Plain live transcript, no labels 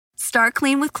Start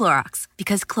clean with Clorox,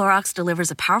 because Clorox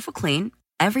delivers a powerful clean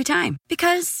every time.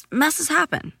 Because messes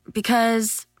happen.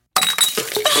 Because... I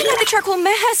got the charcoal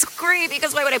mask. Great,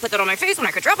 because why would I put that on my face when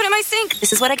I could drop it in my sink?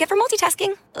 This is what I get for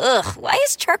multitasking. Ugh, why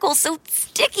is charcoal so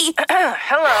sticky?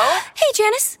 Hello? Hey,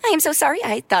 Janice. I am so sorry.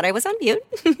 I thought I was on mute.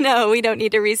 No, we don't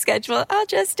need to reschedule. I'll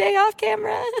just stay off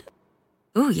camera.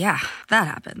 Ooh, yeah, that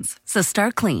happens. So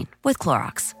start clean with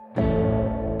Clorox.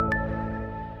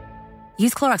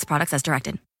 Use Clorox products as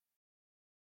directed.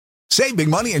 Save big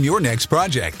money on your next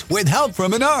project with help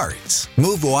from Menards.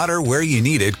 Move water where you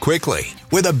need it quickly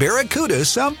with a Barracuda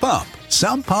sump pump.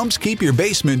 Sump pumps keep your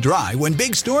basement dry when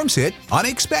big storms hit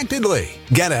unexpectedly.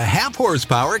 Get a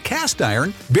half-horsepower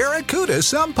cast-iron Barracuda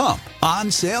sump pump on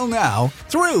sale now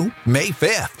through May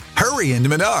 5th. Hurry into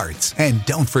Menards and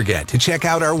don't forget to check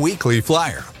out our weekly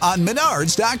flyer on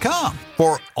Menards.com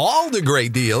for all the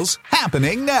great deals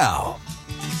happening now.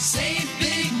 Save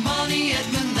big money at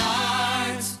Menards.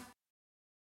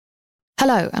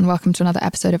 Hello and welcome to another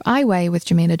episode of I Weigh with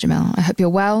Jameela Jamil. I hope you're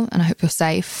well and I hope you're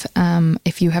safe.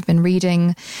 If you have been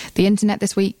reading the internet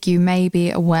this week, you may be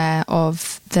aware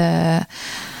of the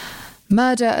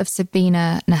murder of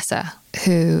Sabina Nessa,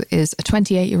 who is a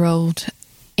 28-year-old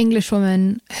English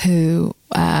woman who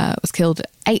was killed at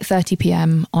 8:30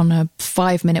 p.m. on a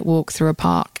 5-minute walk through a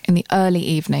park in the early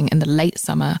evening in the late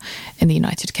summer in the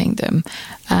United Kingdom.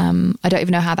 I don't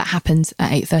even know how that happens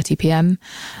at 8:30 p.m.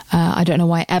 I don't know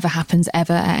why it ever happens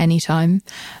ever at any time.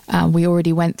 We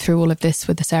already went through all of this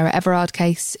with the Sarah Everard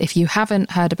case. If you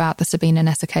haven't heard about the Sabina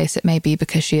Nessa case, it may be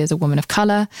because she is a woman of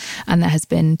colour and there has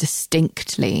been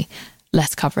distinctly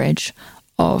less coverage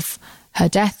of her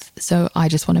death. So I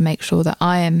just want to make sure that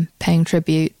I am paying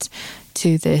tribute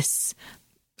to this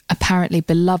apparently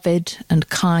beloved and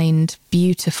kind,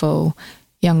 beautiful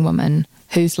young woman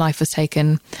whose life was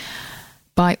taken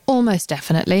by almost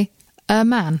definitely a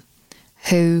man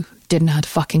who didn't know how to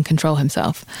fucking control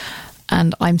himself.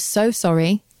 And I'm so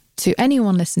sorry to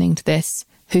anyone listening to this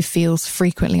who feels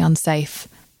frequently unsafe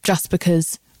just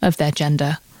because of their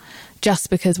gender, just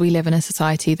because we live in a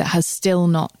society that has still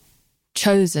not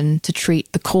chosen to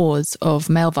treat the cause of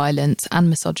male violence and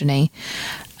misogyny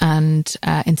and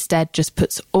instead just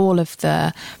puts all of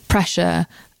the pressure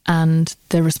and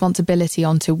the responsibility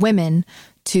onto women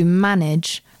to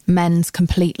manage men's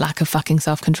complete lack of fucking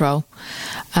self-control.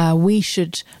 We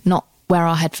should not wear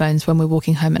our headphones when we're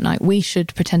walking home at night. We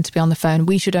should pretend to be on the phone.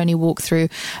 We should only walk through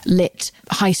lit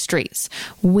high streets.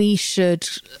 We should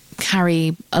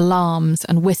carry alarms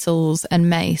and whistles and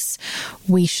mace.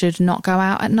 We should not go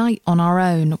out at night on our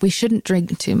own. We shouldn't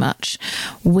drink too much.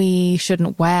 We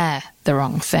shouldn't wear the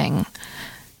wrong thing.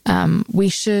 We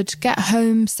should get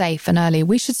home safe and early.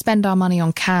 We should spend our money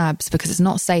on cabs because it's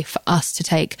not safe for us to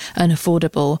take an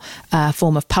affordable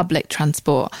form of public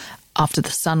transport after the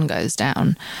sun goes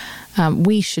down.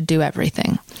 We should do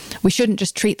everything. We shouldn't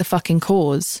just treat the fucking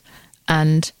cause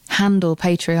and handle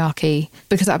patriarchy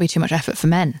because that would be too much effort for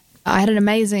men. I had an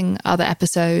amazing other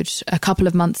episode a couple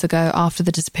of months ago after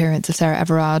the disappearance of Sarah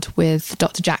Everard with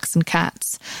Dr. Jackson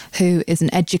Katz, who is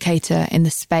an educator in the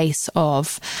space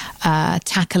of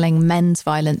tackling men's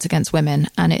violence against women.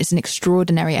 And it is an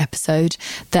extraordinary episode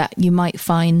that you might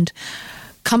find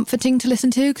comforting to listen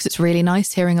to because it's really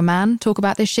nice hearing a man talk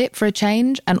about this shit for a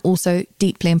change, and also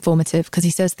deeply informative because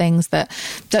he says things that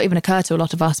don't even occur to a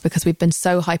lot of us because we've been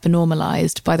so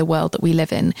hyper-normalised by the world that we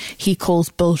live in. He calls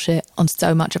bullshit on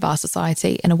so much of our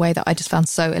society in a way that I just found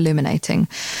so illuminating.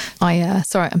 I'm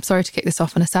sorry to kick this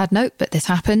off on a sad note, but this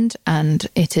happened and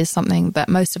it is something that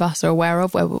most of us are aware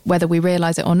of, whether we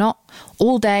realise it or not,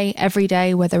 all day, every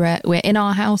day, whether we're in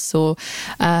our house or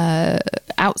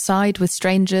outside with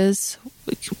strangers.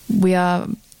 We are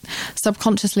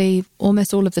subconsciously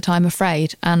almost all of the time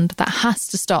afraid, and that has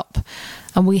to stop.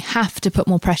 And we have to put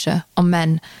more pressure on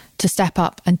men to step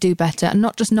up and do better, and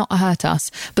not just not hurt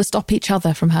us, but stop each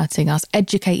other from hurting us,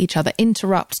 educate each other,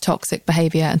 interrupt toxic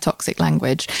behaviour and toxic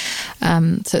language.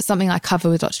 So it's something I cover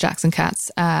with Dr. Jackson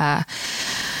Katz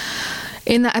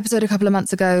in that episode a couple of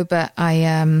months ago. But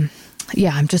I'm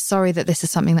just sorry that this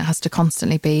is something that has to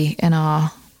constantly be in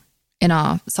our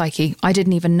psyche. I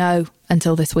didn't even know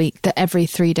until this week that every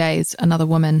 3 days another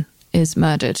woman is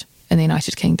murdered in the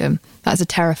United Kingdom. That's a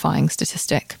terrifying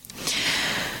statistic.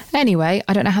 Anyway,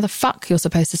 I don't know how the fuck you're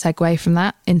supposed to segue from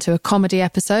that into a comedy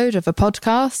episode of a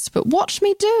podcast, but watch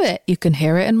me do it. You can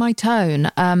hear it in my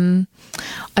tone. I'm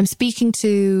speaking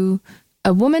to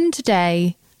a woman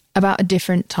today about a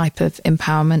different type of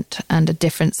empowerment and a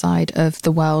different side of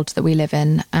the world that we live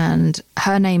in. And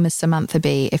her name is Samantha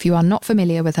Bee. If you are not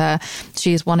familiar with her,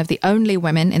 she is one of the only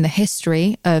women in the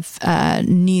history of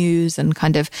news and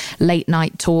kind of late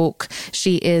night talk.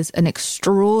 She is an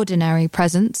extraordinary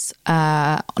presence,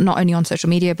 not only on social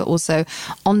media, but also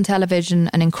on television,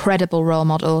 an incredible role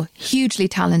model, hugely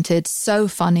talented, so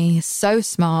funny, so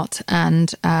smart,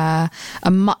 and a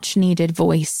much needed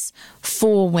voice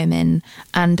for women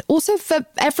and also for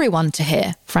everyone to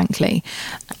hear, frankly.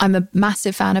 I'm a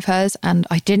massive fan of hers, and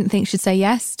I didn't think she'd say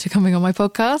yes to coming on my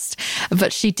podcast,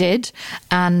 but she did,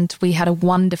 and we had a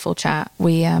wonderful chat.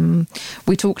 We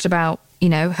talked about, you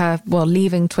know, her, well,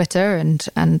 leaving Twitter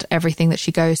and everything that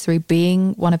she goes through,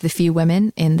 being one of the few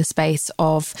women in the space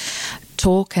of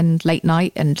talk and late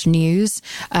night and news.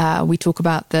 We talk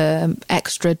about the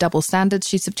extra double standards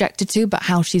she's subjected to, but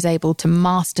how she's able to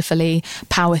masterfully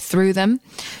power through them.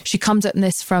 She comes at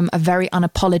this from a very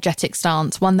unapologetic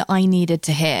stance, one that I needed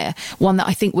to hear, one that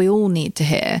I think we all need to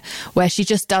hear, where she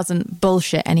just doesn't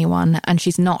bullshit anyone and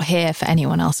she's not here for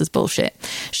anyone else's bullshit.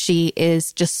 She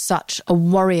is just such a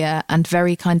warrior and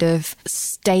very kind of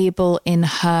stable in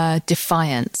her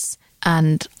defiance.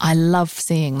 And I love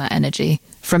seeing that energy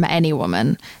from any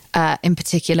woman, in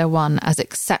particular one as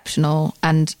exceptional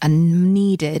and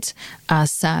needed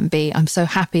as Sam Bee. I'm so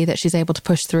happy that she's able to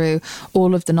push through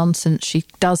all of the nonsense she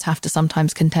does have to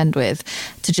sometimes contend with,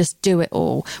 to just do it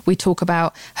all. We talk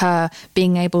about her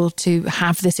being able to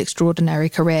have this extraordinary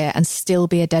career and still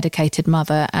be a dedicated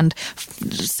mother, and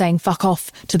saying fuck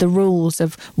off to the rules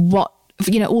of what,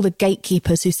 you know, all the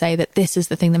gatekeepers who say that this is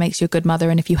the thing that makes you a good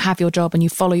mother, and if you have your job and you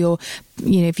follow your,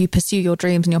 you know, if you pursue your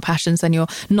dreams and your passions, then you're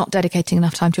not dedicating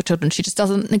enough time to your children. She just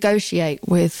doesn't negotiate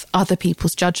with other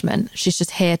people's judgment. She's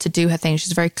just here to do her thing.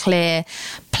 She's a very clear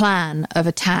plan of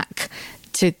attack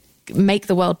to make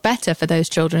the world better for those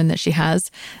children that she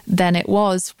has than it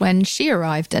was when she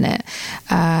arrived in it.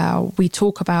 We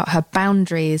talk about her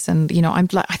boundaries, and, you know, I'm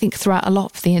like, I think throughout a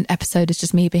lot of the episode is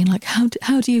just me being like,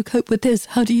 how do you cope with this?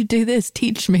 How do you do this?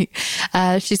 Teach me.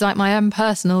 She's like my own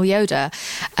personal Yoda.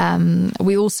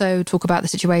 We also talk about the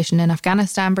situation in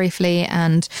Afghanistan briefly,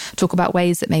 and talk about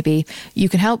ways that maybe you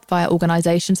can help via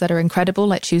organisations that are incredible,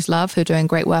 like Choose Love, who are doing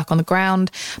great work on the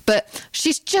ground. But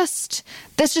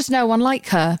there's just no one like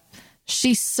her.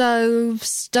 She's so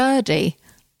sturdy.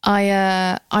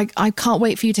 I can't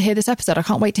wait for you to hear this episode. I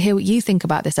can't wait to hear what you think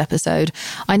about this episode.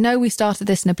 I know we started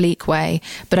this in a bleak way,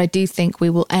 but I do think we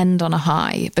will end on a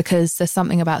high, because there's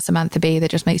something about Samantha Bee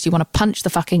that just makes you want to punch the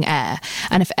fucking air.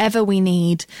 And if ever we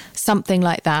need something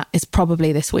like that, it's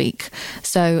probably this week.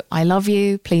 So I love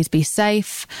you. Please be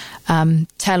safe.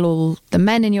 Tell all the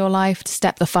men in your life to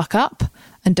step the fuck up.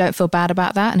 And don't feel bad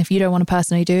about that. And if you don't want to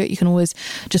personally do it, you can always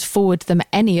just forward them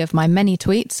any of my many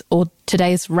tweets or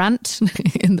today's rant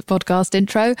in the podcast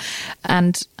intro.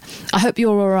 And I hope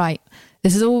you're all right.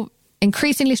 This is all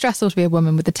increasingly stressful to be a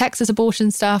woman, with the Texas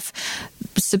abortion stuff,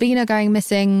 Sabina going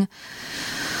missing,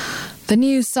 the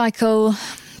news cycle,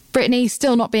 Britney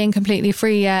still not being completely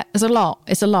free yet. There's a lot.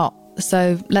 It's a lot.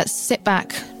 So let's sit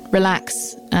back,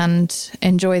 relax, and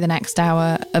enjoy the next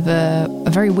hour of a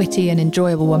very witty and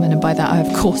enjoyable woman. And by that, I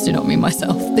of course do not mean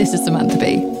myself. This is Samantha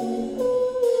Bee.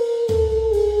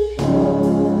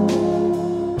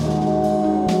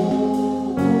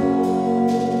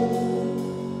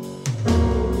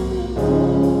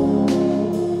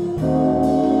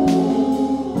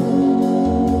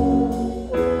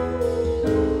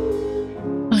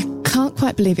 I can't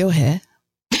quite believe you're here.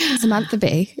 Samantha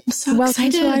Bee. I'm so Welcome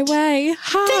excited. to My Way.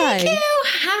 Hi. Thank you.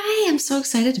 Hi. I'm so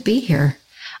excited to be here.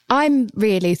 I'm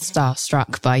really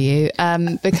starstruck by you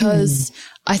because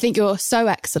I think you're so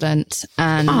excellent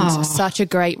and such a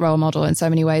great role model in so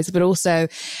many ways. But also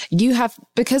you have,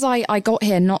 because I got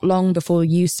here not long before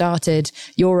you started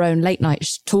your own late night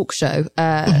talk show.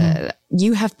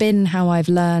 You have been how I've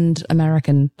learned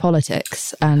American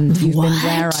politics, and you've been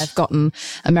where I've gotten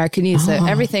American news. So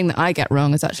everything that I get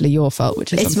wrong is actually your fault,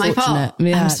 which is It's my unfortunate. fault.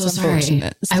 Yeah, I'm so sorry. So.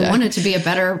 I wanted to be a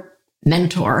better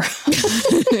mentor.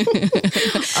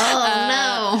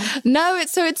 No,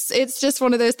 it's just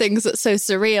one of those things that's so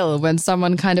surreal when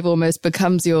someone kind of almost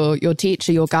becomes your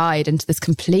teacher, your guide into this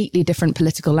completely different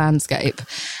political landscape.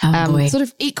 Sort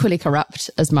of equally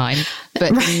corrupt as mine,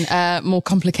 but in more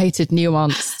complicated,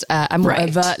 nuanced, and more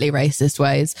overtly racist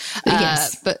ways.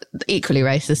 Yes. But equally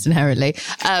racist inherently.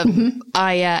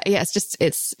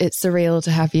 It's surreal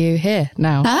to have you here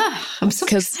now. I'm so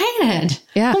excited.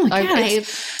 Yeah. Oh my God.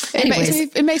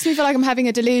 It makes me feel like I'm having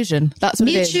a delusion. That's what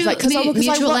it is.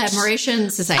 Mutual Admiration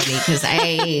Society, because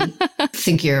I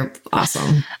think you're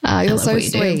awesome. You're so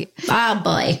sweet. Oh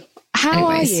boy. How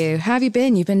Anyways. are you? How have you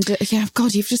been? You've been,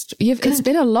 it's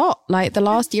been a lot. Like the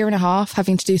last year and a half,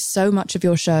 having to do so much of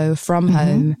your show from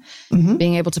home,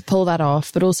 being able to pull that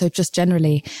off, but also just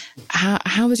generally, how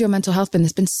has your mental health been?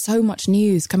 There's been so much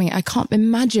news coming. I can't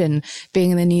imagine being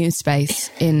in the news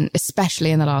space especially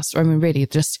in the last, really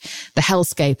just the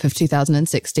hellscape of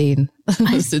 2016.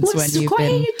 Since when you've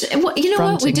been you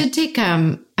know what? We did take,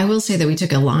 I will say that we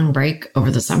took a long break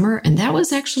over the summer, and that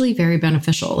was actually very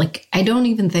beneficial. Like, I don't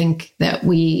even think that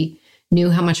we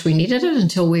knew how much we needed it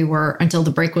until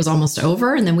the break was almost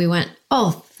over. And then we went,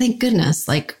 oh, thank goodness.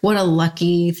 Like, what a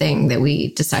lucky thing that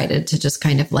we decided to just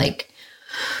kind of like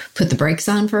put the brakes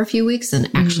on for a few weeks and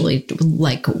actually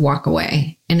like walk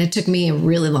away. And it took me a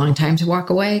really long time to walk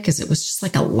away because it was just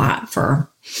like a lot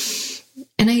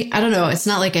and I don't know. It's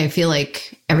not like I feel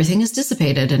like everything is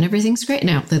dissipated and everything's great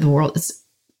now. The world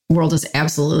is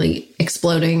absolutely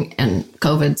exploding, and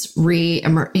COVID's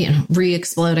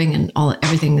re-exploding, and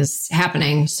everything is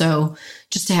happening. So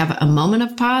just to have a moment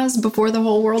of pause before the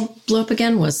whole world blew up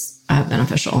again was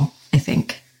beneficial, I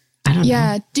think. I don't know.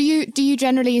 Yeah. Do you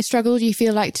generally struggle? Do you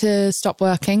feel like to stop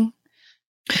working?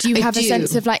 Do you have a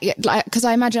sense of like, because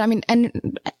I imagine,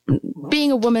 and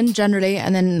being a woman generally,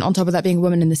 and then on top of that, being a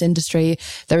woman in this industry,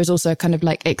 there is also kind of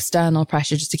like external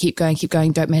pressure just to keep going,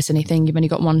 don't miss anything. You've only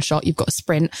got one shot. You've got a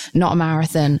sprint, not a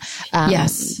marathon.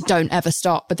 Yes. Don't ever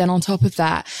stop. But then on top of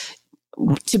that,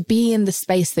 to be in the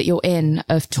space that you're in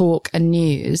of talk and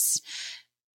news,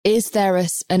 is there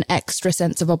an extra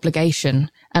sense of obligation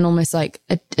and almost like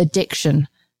addiction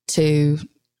to,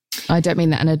 I don't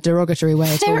mean that in a derogatory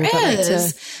way at all,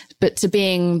 but to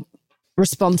being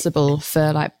responsible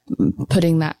for like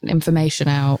putting that information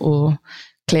out or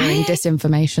clearing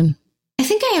disinformation? I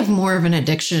think I have more of an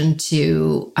addiction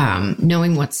to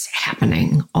knowing what's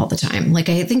happening all the time. Like,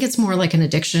 I think it's more like an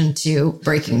addiction to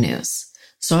breaking news.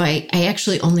 So I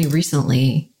actually only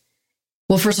recently,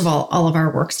 well, first of all of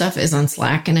our work stuff is on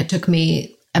Slack, and it took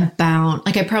me about,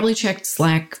 like, I probably checked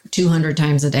Slack 200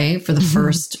 times a day for the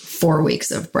first 4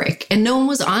 weeks of break, and no one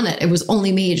was on it. It was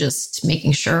only me just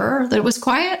making sure that it was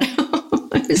quiet.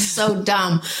 It was so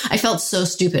dumb. I felt so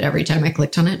stupid every time I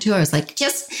clicked on it too. I was like,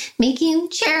 just making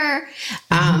sure.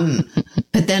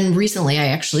 But then recently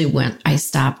I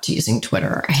stopped using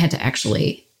Twitter. I had to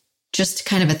actually just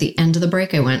kind of at the end of the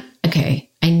break, I went, okay,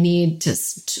 I need to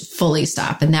fully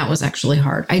stop. And that was actually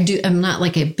hard. I'm not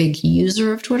like a big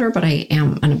user of Twitter, but I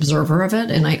am an observer of it.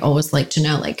 And I always like to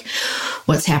know like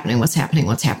what's happening.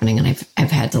 And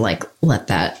I've had to like let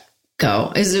that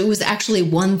go. It was actually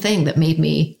one thing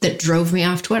that drove me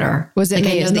off Twitter. Was it like,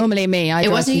 me? It's normally me. I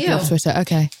drive people off Twitter.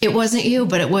 Okay. It wasn't you,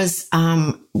 but it was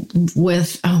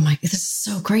with, oh my, this is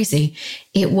so crazy.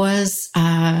 It was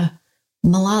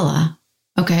Malala.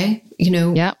 Okay.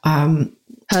 Yeah.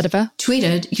 Heard of her?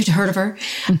 Tweeted, you'd heard of her.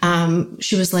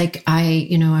 She was like,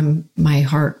 my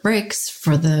heart breaks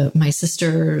for my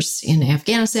sisters in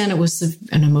Afghanistan. It was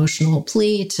an emotional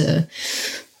plea to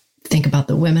think about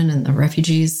the women and the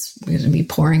refugees going to be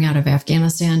pouring out of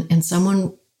Afghanistan. And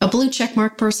someone, a blue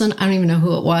checkmark person, I don't even know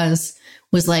who it was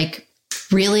like,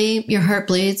 really? Your heart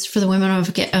bleeds for the women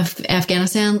of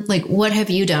Afghanistan? Like, what have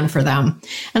you done for them?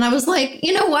 And I was like,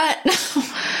 you know what?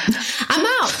 I'm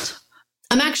out.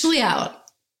 I'm actually out.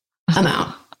 I'm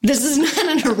out. This is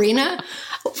not an arena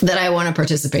that I want to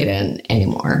participate in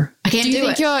anymore. I can't do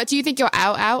it. Do you think you're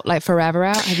out, like forever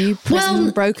out? Have you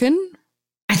broken?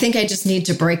 I think I just need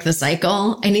to break the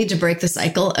cycle. I need to break the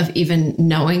cycle of even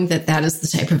knowing that is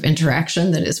the type of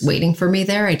interaction that is waiting for me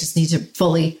there. I just need to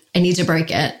I need to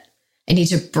break it. I need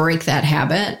to break that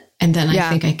habit. And then I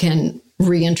think I can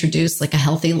reintroduce like a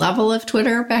healthy level of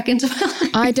Twitter back into my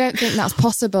life. I don't think that's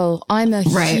possible. I'm a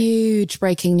huge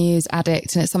breaking news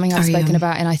addict, and it's something I've spoken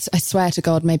about. And I swear to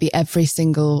God, maybe every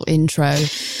single intro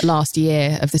last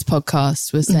year of this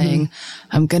podcast was saying,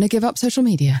 I'm going to give up social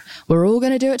media. We're all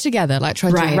going to do it together. Like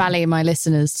trying to rally my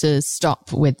listeners to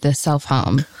stop with the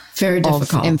self-harm. Very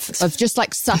difficult. Of just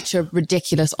like such a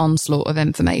ridiculous onslaught of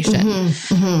information.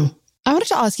 I wanted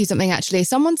to ask you something, actually.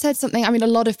 Someone said something. I mean, a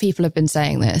lot of people have been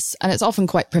saying this, and it's often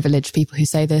quite privileged people who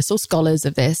say this or scholars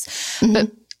of this. But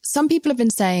some people have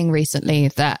been saying recently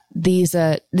that this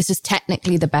is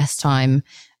technically the best time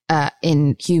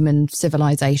in human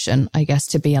civilization, I guess,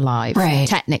 to be alive,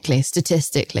 technically,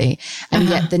 statistically. And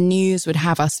yet the news would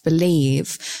have us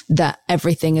believe that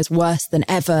everything is worse than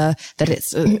ever, that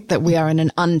it's that we are in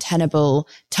an untenable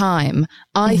time.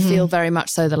 I feel very much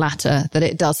so the latter, that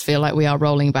it does feel like we are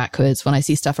rolling backwards when I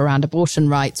see stuff around abortion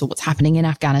rights or what's happening in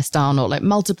Afghanistan or like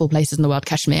multiple places in the world,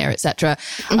 Kashmir, etc.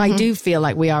 I do feel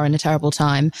like we are in a terrible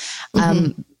time.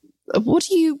 what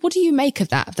do you make of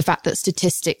that? The fact that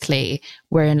statistically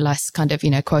we're in less kind of,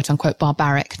 quote unquote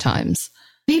barbaric times.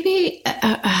 Maybe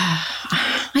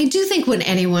I do think when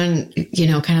anyone,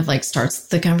 kind of like starts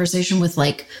the conversation with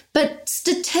like, but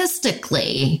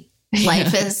statistically,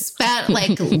 life is bad.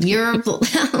 Like you're,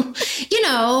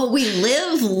 we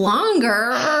live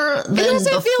longer than it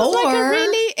also before.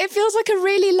 It feels like a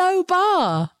really low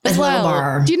bar as well.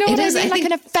 Bar. Do you know what I mean? I like think,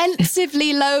 an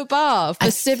offensively low bar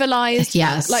for civilized,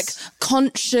 like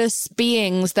conscious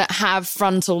beings that have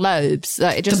frontal lobes.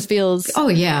 It just feels. Oh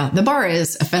yeah, the bar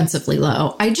is offensively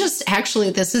low.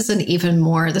 This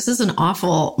isn't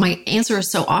awful. My answer is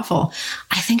so awful.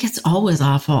 I think it's always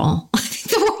awful. I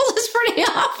think the world is pretty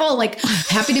awful. Like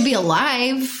happy to be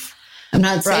alive. I'm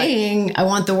not saying I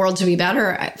want the world to be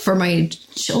better for my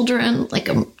children. Like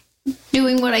I'm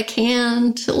doing what I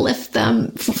can to lift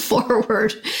them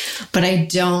forward. But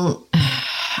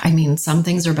some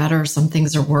things are better, some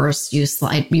things are worse. You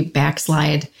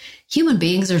backslide. Human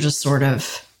beings are just sort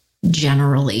of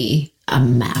generally a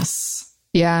mess.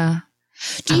 Yeah.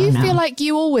 Do you feel like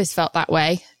you always felt that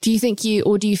way? Do you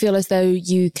feel as though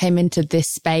you came into this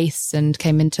space and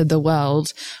came into the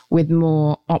world with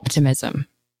more optimism?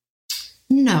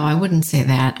 No, I wouldn't say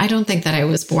that. I don't think that I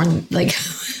was born like,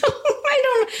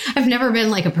 I've never been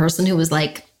like a person who was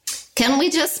like, can we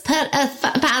just put a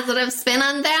positive spin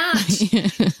on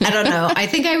that? I don't know. I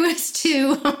think I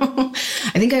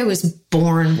was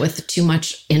born with too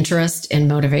much interest and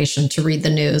motivation to read the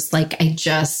news. Like I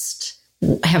just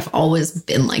have always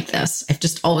been like this. I've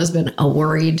just always been a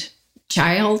worried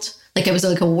child. Like I was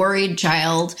like a worried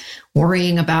child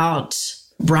worrying about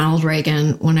Ronald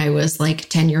Reagan when I was like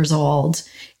 10 years old.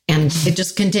 And it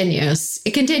just continues.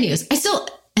 It continues. I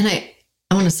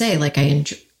want to say like I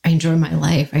enjoy my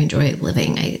life. I enjoy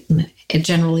living. I'm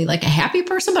generally like a happy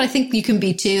person, but I think you can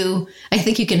be too. I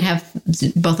think you can have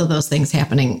both of those things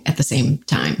happening at the same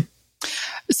time.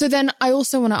 So then I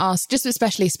also want to ask, just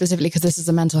specifically because this is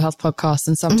a mental health podcast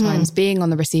and sometimes being on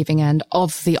the receiving end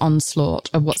of the onslaught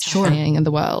of what's happening in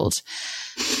the world,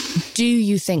 do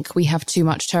you think we have too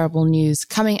much terrible news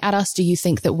coming at us? Do you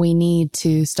think that we need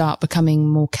to start becoming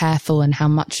more careful in how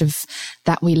much of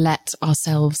that we let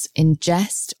ourselves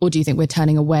ingest? Or do you think we're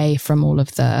turning away from all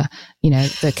of the,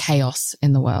 the chaos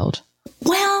in the world?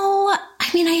 Well,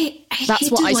 that's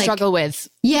what I struggle with.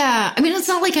 Yeah. It's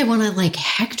not like I want to like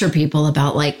hector people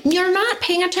about like, you're not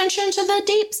paying attention to the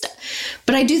deep stuff.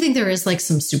 But I do think there is like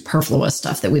some superfluous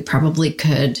stuff that we probably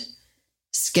could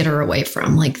skitter away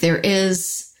from. Like there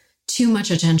is too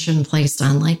much attention placed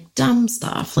on like dumb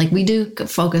stuff. Like we do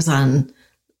focus on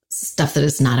stuff that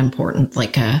is not important,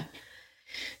 like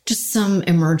just some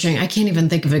emerging, I can't even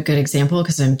think of a good example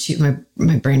because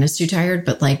my brain is too tired,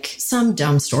 but like some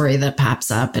dumb story that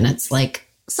pops up and it's like,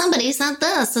 somebody said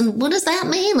this and what does that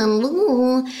mean? And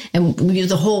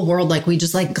the whole world, like we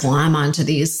just like glom onto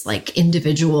these like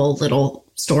individual little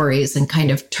stories and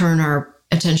kind of turn our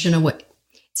attention away.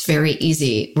 It's very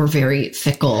easy. We're very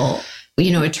fickle.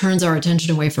 It turns our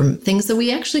attention away from things that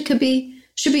we actually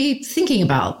should be thinking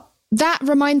about. That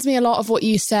reminds me a lot of what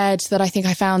you said that I think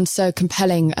I found so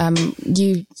compelling.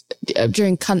 You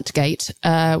during Cuntgate,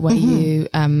 where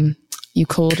you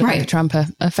called Trump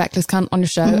a feckless cunt on your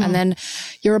show, and then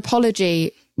your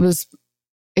apology was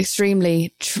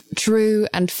extremely true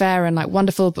and fair and like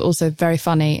wonderful, but also very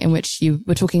funny, in which you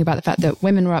were talking about the fact that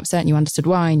women were upset and you understood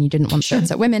why and you didn't want to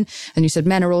upset women, and you said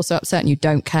men are also upset and you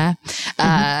don't care.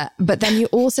 But then you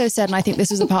also said, and I think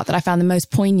this was the part that I found the most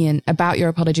poignant about your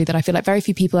apology that I feel like very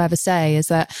few people ever say, is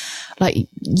that like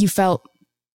you felt,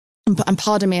 and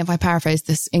pardon me if I paraphrase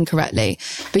this incorrectly,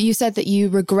 but you said that you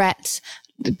regret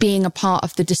being a part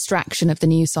of the distraction of the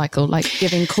news cycle, like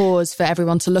giving cause for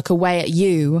everyone to look away at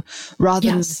you rather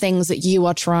than the things that you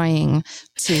are trying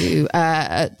to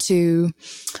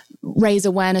raise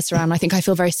awareness around. I think I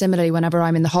feel very similarly whenever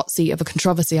I'm in the hot seat of a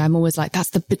controversy. I'm always like, that's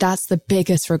the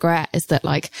biggest regret, is that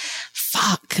like,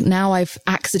 fuck, now I've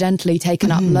accidentally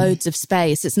taken up loads of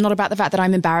space. It's not about the fact that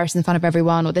I'm embarrassed in front of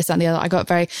everyone or this and the other. I got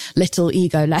very little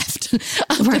ego left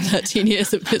after 13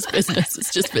 years of this business.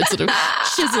 It's just been sort of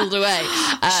chiseled away.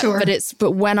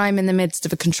 But when I'm in the midst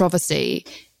of a controversy,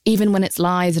 even when it's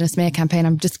lies and a smear campaign,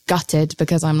 I'm just gutted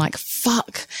because I'm like,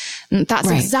 fuck,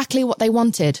 that's exactly what they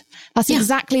wanted. That's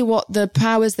exactly what the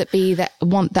powers that be that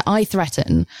I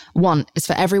threaten want, is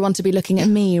for everyone to be looking at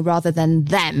me rather than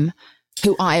them,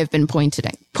 who I have been pointing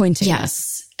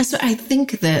Yes. So I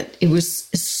think that it was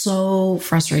so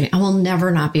frustrating. I will never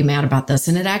not be mad about this.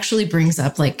 And it actually brings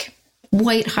up like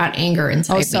white hot anger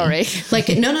inside me. Oh, sorry. Like,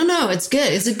 no, it's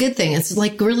good. It's a good thing. It's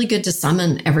like really good to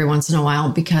summon every once in a while,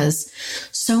 because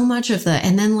so much of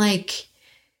and then like,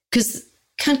 because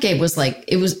Cuntgate was like,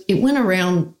 it went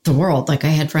around the world. Like I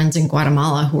had friends in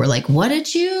Guatemala who were like, what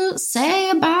did you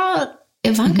say about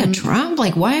Ivanka Trump?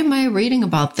 Like, why am I reading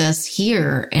about this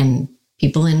here? And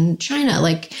people in China,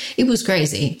 like it was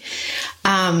crazy.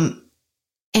 And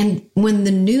when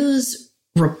the news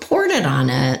reported on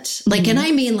it, like, and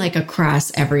I mean like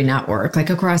across every network, it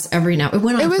went on for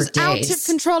days. It was out of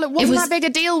control. It wasn't that big a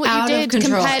deal what you did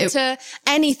compared to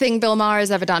anything Bill Maher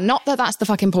has ever done. Not that that's the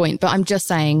fucking point, but I'm just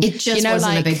saying. It just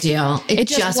wasn't a big deal. It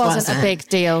just wasn't a big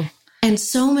deal. And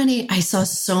I saw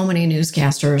so many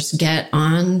newscasters get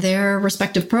on their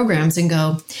respective programs and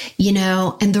go,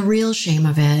 and the real shame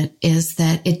of it is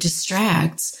that it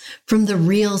distracts from the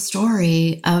real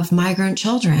story of migrant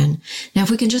children. Now, if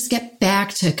we can just get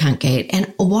back to Cuntgate,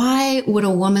 and why would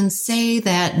a woman say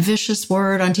that vicious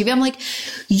word on TV? I'm like,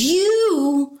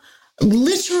 you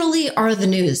literally are the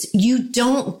news. You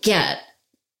don't get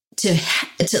to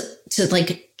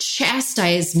like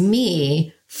chastise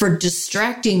me for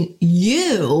distracting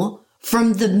you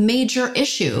from the major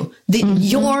issue that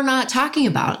you're not talking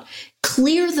about.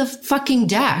 Clear the fucking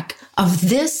deck of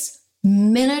this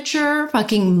miniature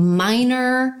fucking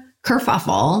minor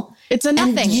kerfuffle. It's a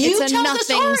nothing. It's a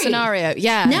nothing scenario.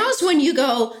 Yeah. Now's when you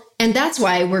go, and that's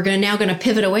why we're now going to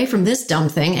pivot away from this dumb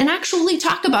thing and actually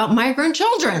talk about migrant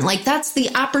children. Like that's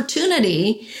the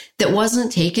opportunity that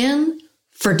wasn't taken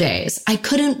for days. I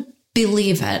couldn't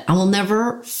believe it. I will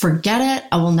never forget it.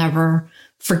 I will never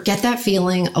forget that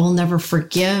feeling. I will never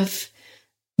forgive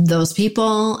those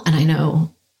people. And I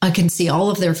know I can see all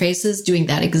of their faces doing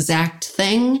that exact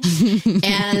thing.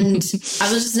 And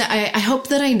I hope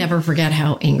that I never forget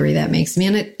how angry that makes me.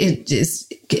 And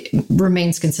it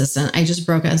remains consistent. I just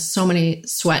broke out so many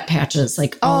sweat patches,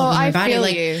 like all over my body. Feel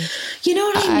like, you know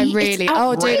what I mean? Dude,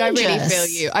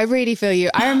 I really feel you.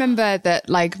 I remember that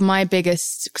like my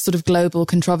biggest sort of global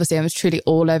controversy, I was truly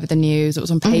all over the news. It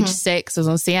was on page 6, it was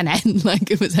on CNN,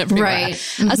 like it was everywhere.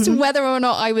 Right. As to whether or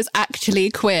not I was actually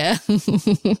queer. Oh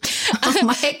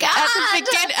my God.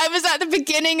 I was at the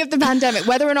beginning of the pandemic,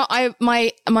 whether or not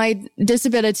my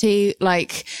disability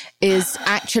like is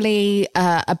actually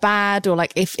a bad, or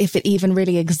like if it even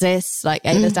really exists, like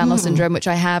Ehlers-Danlos syndrome, which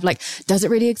I have, like, does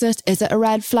it really exist? Is it a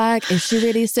red flag? Is she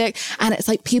really sick? And it's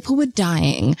like people were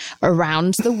dying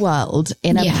around the world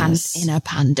in a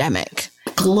pandemic.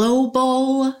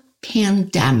 Global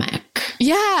pandemic.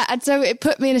 Yeah. And so it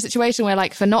put me in a situation where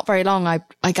like for not very long, I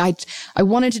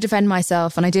wanted to defend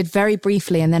myself, and I did very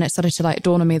briefly. And then it started to like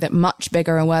dawn on me that much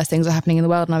bigger and worse things are happening in the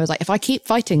world. And I was like, if I keep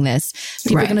fighting this,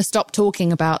 people are going to stop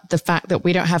talking about the fact that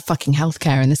we don't have fucking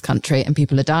healthcare in this country and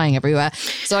people are dying everywhere.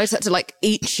 So I just had to like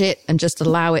eat shit and just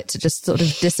allow it to just sort of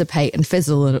dissipate and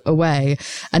fizzle away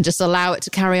and just allow it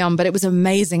to carry on. But it was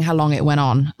amazing how long it went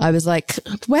on. I was like,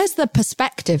 where's the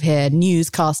perspective here?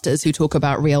 Newscasters who talk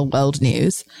about real world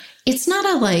news. It's not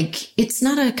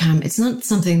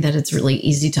something that it's really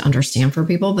easy to understand for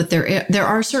people, but there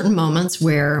are certain moments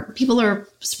where people are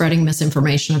spreading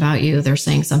misinformation about you. They're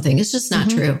saying something, it's just not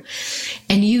true.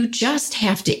 And you just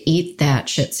have to eat that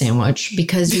shit sandwich,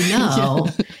 because you know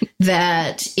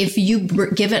that if you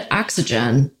give it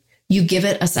oxygen, you give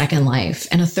it a second life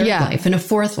and a third life and a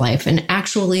fourth life. And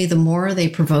actually, the more they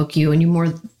provoke you and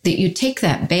that you take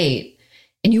that bait,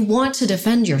 and you want to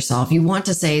defend yourself. You want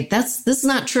to say, this is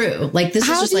not true. Like, this is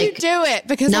just like, how do you do it?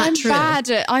 Because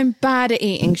I'm bad at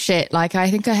eating shit. Like,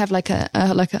 I think I have like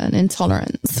an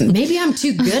intolerance. Maybe I'm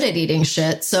too good at eating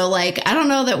shit. So like, I don't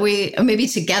know that maybe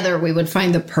together we would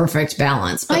find the perfect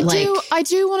balance. But I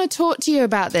do want to talk to you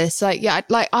about this. Like, yeah,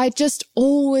 like I just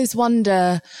always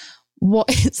wonder what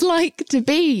it's like to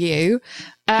be you.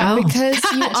 Because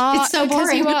God, you are, it's so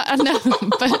boring.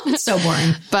 But it's so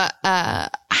boring. But,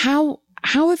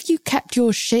 how have you kept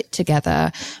your shit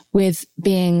together with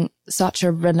being such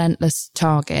a relentless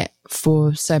target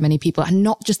for so many people, and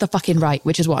not just the fucking right,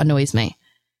 which is what annoys me.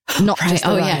 Not just the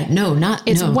right. Yeah, no, not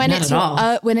at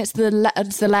all. When it's the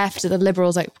left, the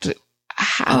liberals, like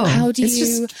how do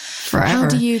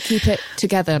you keep it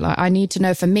together? Like, I need to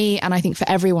know, for me, and I think for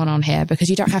everyone on here,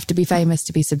 because you don't have to be famous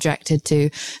to be subjected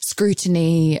to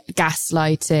scrutiny,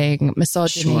 gaslighting,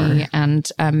 misogyny,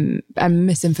 and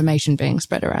misinformation being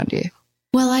spread around you.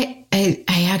 Well, I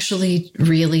actually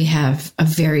really have a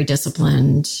very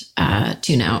disciplined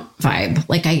tune out vibe.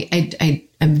 Like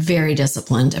I'm very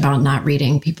disciplined about not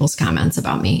reading people's comments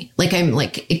about me. Like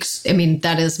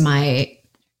that is my.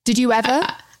 Did you ever?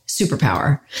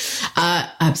 Superpower.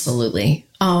 Absolutely.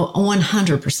 Oh,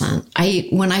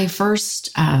 100%. When I first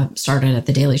started at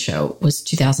The Daily Show was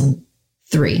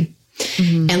 2003.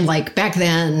 Mm-hmm. And like back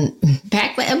in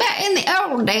the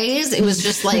old days, it was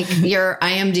just like your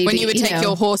IMDb. When you would take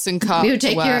your horse and cart. You would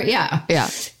take your, yeah.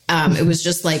 It was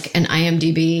just like an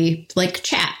IMDb like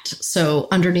chat. So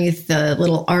underneath the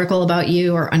little article about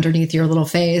you or underneath your little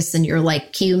face and your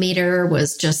like Q meter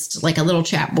was just like a little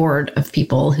chat board of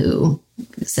people who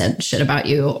said shit about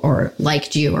you or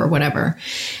liked you or whatever.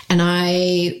 And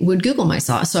I would Google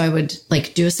myself. So I would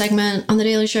like do a segment on The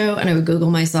Daily Show and I would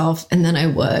Google myself, and then I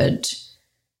would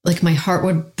like, my heart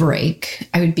would break.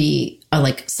 I would be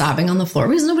like sobbing on the floor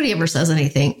because nobody ever says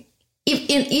anything.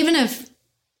 Even if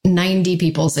 90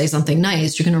 people say something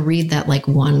nice, you're going to read that like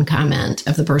one comment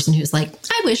of the person who's like,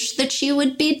 I wish that she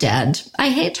would be dead. I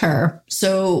hate her.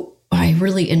 So I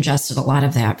really ingested a lot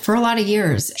of that for a lot of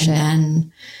years. Shit. And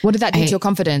then what did that do to your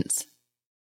confidence?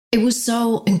 It was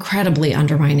so incredibly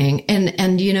undermining.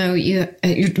 And you know,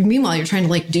 meanwhile, you're trying to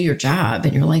like do your job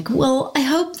and you're like, well, I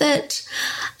hope that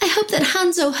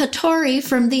Hanzo Hattori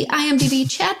from the IMDb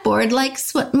chat board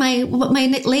likes what my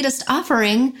latest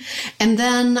offering. And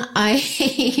then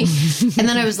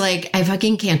I was like, I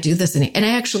fucking can't do this. And I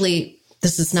actually,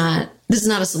 this is not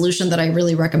a solution that I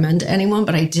really recommend to anyone,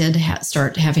 but I did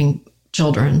start having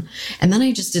children, and then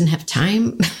I just didn't have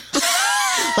time.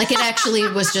 Like, it actually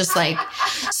was just like,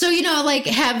 so, you know, like,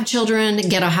 have children,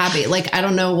 get a hobby. Like, I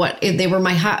don't know what they were,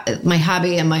 my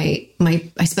hobby, and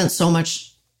I spent so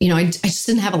much, you know, I just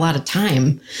didn't have a lot of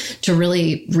time to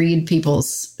really read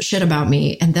people's shit about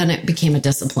me. And then it became a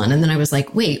discipline. And then I was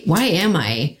like, wait, why am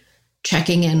I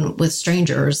checking in with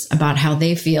strangers about how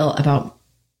they feel about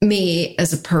me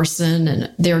as a person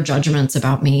and their judgments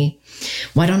about me?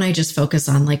 Why don't I just focus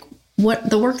on like what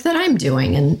the work that I'm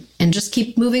doing and just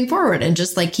keep moving forward and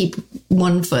just like keep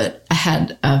one foot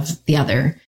ahead of the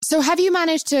other? So have you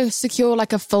managed to secure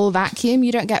like a full vacuum?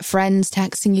 You don't get friends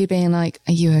texting you being like,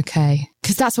 are you okay?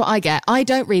 Because that's what I get. I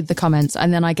don't read the comments,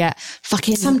 and then I get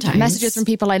fucking sometimes messages from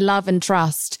people I love and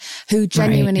trust who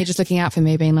genuinely are just looking out for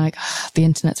me being like, oh, the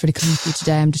internet's really coming through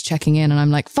today. I'm just checking in. And I'm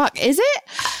like, fuck, is it?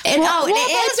 What have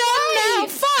I done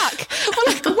now? Fuck. Well,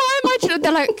 like, why am I?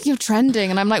 They're like, you're trending.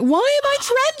 And I'm like, why am I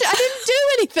trending? I didn't do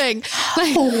anything.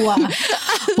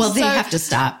 Like, well, they have to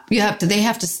stop. They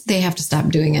have to stop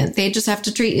doing it. They just have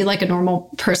to treat you like a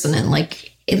normal person, and like,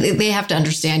 they have to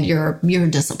understand your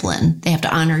discipline. They have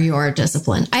to honor your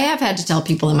discipline. I have had to tell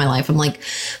people in my life, I'm like,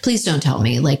 please don't tell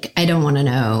me. Like, I don't want to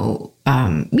know,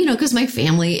 you know, because my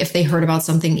family, if they heard about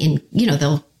something you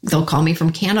know, they'll call me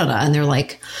from Canada and they're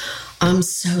like, I'm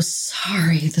so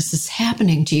sorry this is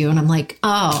happening to you. And I'm like,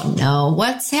 oh no,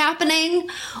 what's happening?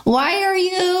 Why are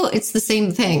you? It's the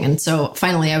same thing. And so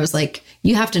finally I was like,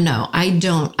 you have to know, I'm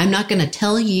not going to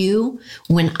tell you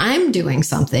when I'm doing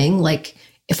something. Like,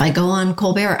 if I go on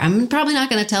Colbert, I'm probably not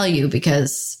going to tell you,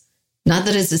 because not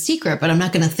that it's a secret, but I'm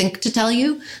not going to think to tell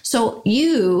you. So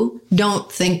you don't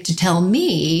think to tell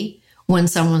me when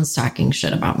someone's talking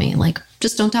shit about me. Like,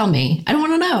 just don't tell me. I don't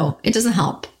want to know. It doesn't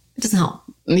help. It doesn't help.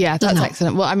 Yeah, that's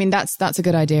excellent. Well, I mean, that's a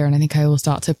good idea. And I think I will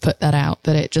start to put that out,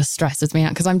 but it just stresses me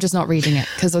out because I'm just not reading it,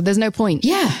 because there's no point.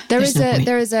 Yeah. There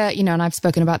is a, you know, and I've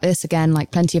spoken about this again,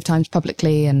 like plenty of times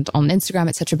publicly and on Instagram,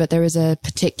 etc. But there is a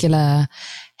particular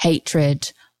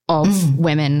hatred of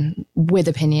women with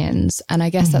opinions. And I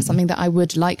guess that's something that I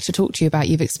would like to talk to you about.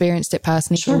 You've experienced it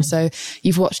personally. Sure. Also,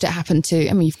 you've watched it happen to,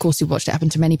 I mean, of course, you've watched it happen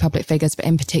to many public figures, but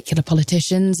in particular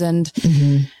politicians. And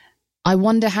I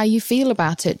wonder how you feel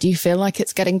about it. Do you feel like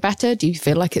it's getting better? Do you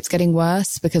feel like it's getting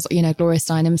worse? Because, you know, Gloria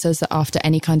Steinem says that after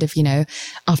any kind of, you know,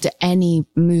 after any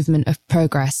movement of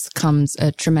progress comes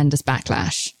a tremendous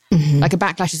backlash. Like, a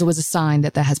backlash is always a sign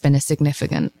that there has been a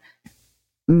significant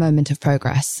moment of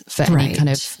progress for any kind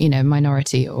of, you know,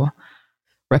 minority or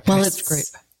repressed group.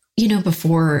 You know,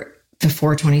 before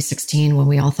 2016, when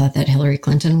we all thought that Hillary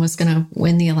Clinton was going to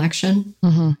win the election,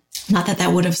 not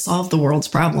that would have solved the world's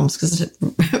problems, because it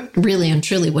really and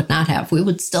truly would not have. We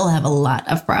would still have a lot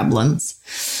of problems,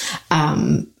 you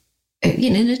know,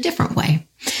 in a different way.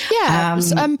 Yeah,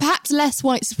 perhaps less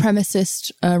white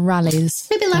supremacist rallies.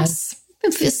 Maybe less.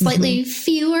 Slightly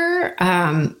fewer.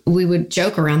 We would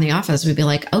joke around the office. We'd be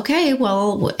like, okay,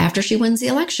 well, after she wins the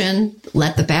election,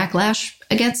 let the backlash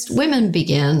against women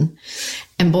begin.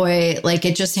 And boy, like,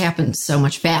 it just happened so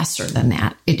much faster than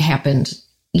that. It happened,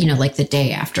 you know, like the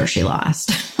day after she lost.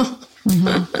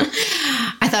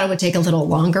 I thought it would take a little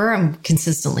longer. I'm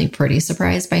consistently pretty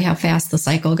surprised by how fast the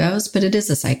cycle goes, but it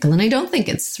is a cycle. And I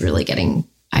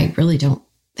really don't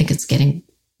think it's getting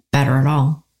better at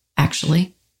all,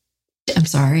 actually. I'm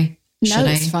sorry. No,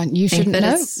 it's fine. You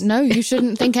shouldn't. No, you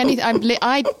shouldn't think anything.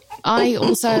 I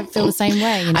also feel the same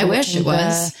way. You know, I wish it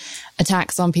was.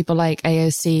 Attacks on people like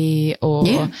AOC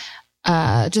or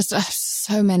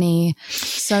so many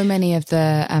of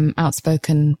the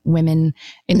outspoken women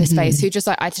in the space who just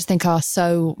I just think are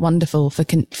so wonderful for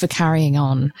carrying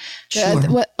on.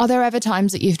 Sure. Are there ever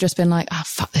times that you've just been like, oh,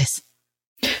 fuck this?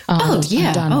 Oh,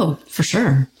 yeah. Oh, for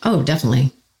sure. Oh,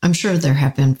 definitely. I'm sure there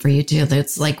have been for you too.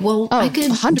 That's like, well, I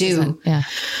could 100%. Yeah.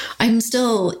 I'm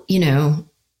still,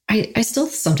 I still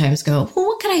sometimes go, well,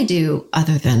 what can I do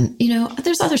other than,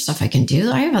 there's other stuff I can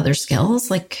do. I have other skills.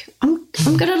 Like I'm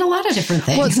good at a lot of different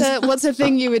things. What's a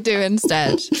thing you would do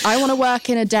instead? I want to work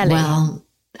in a deli. Well,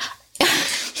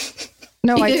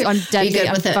 no, I'm deadly.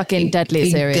 I'm fucking deadly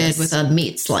serious. Good with a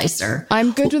meat slicer.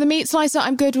 I'm good with a meat slicer.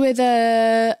 I'm good with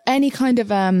any kind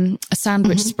of a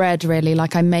sandwich spread, really.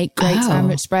 Like I make great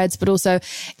sandwich spreads, but also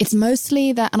it's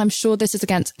mostly that, and I'm sure this is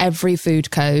against every food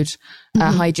code,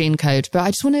 hygiene code, but I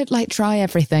just want to like try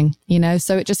everything,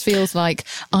 so it just feels like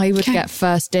I would get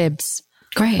first dibs.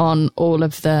 Great. On all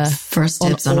of the... First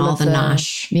dibs on all the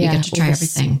nosh. You get to try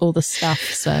everything. All the stuff,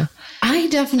 so... I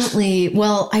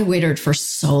waitered for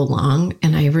so long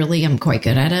and I really am quite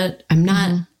good at it. I'm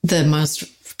not the most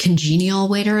congenial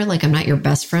waiter. Like I'm not your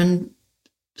best friend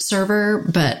server,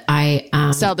 but I...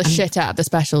 Sell the shit out of the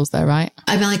specials though, right?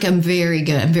 I'm very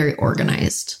good. I'm very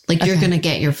organized. Like you're going to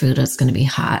get your food. It's going to be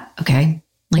hot. Okay.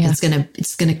 Like it's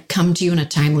going to come to you in a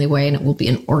timely way and it will be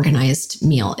an organized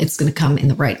meal. It's going to come in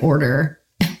the right order.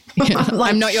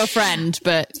 I'm not your friend,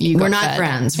 but we're not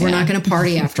friends. Yeah. We're not going to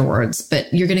party afterwards,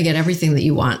 but you're going to get everything that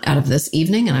you want out of this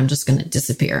evening and I'm just going to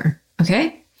disappear.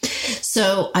 Okay.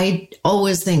 So I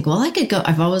always think, well, I could go.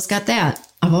 I've always got that.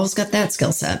 I've always got that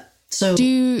skill set. So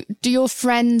do your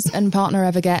friends and partner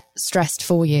ever get stressed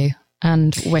for you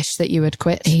and wish that you would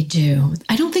quit? They do.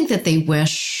 I don't think that they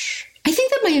wish. I think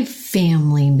that my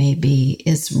family maybe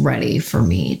is ready for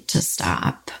me to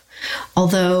stop.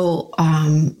 Although,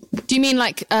 do you mean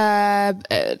like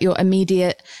your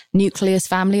immediate nucleus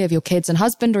family of your kids and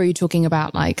husband, or are you talking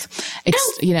about like,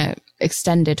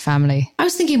 extended family? I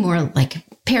was thinking more like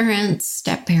parents,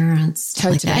 step parents.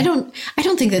 Totally. Like that. I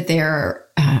don't think that they're.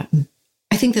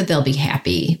 I think that they'll be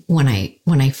happy when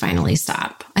I finally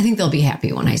stop. I think they'll be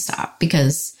happy when I stop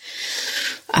because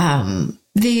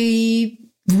they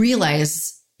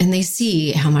realize and they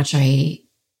see how much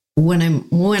when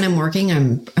I'm working,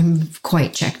 I'm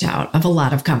quite checked out of a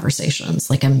lot of conversations.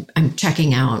 Like I'm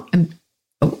checking out.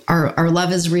 Our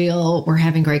love is real. We're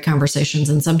having great conversations.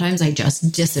 And sometimes I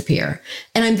just disappear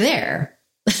and I'm there.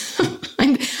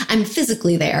 I'm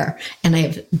physically there and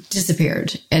I've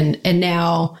disappeared. And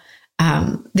now,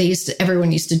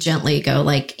 everyone used to gently go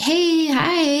like, hey,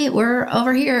 hi, we're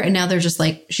over here. And now they're just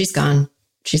like, she's gone.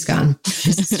 She's gone.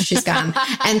 She's gone.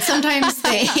 And sometimes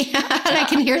and I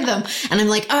can hear them and I'm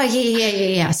like, oh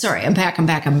yeah. Sorry. I'm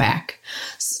back.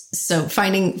 So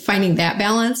finding that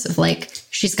balance of like,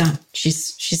 she's gone.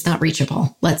 She's not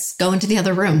reachable. Let's go into the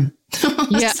other room.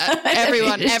 Yeah.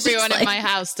 Everyone in my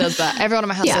house does that. Everyone in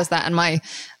my house does that. And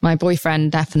my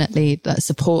boyfriend definitely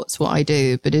supports what I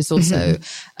do, but is also,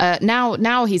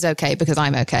 now he's okay because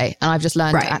I'm okay. And I've just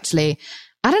learned to actually,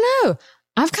 I don't know.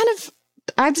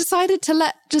 I've decided to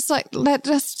let just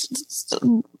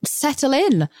settle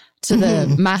in to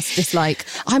the mass dislike.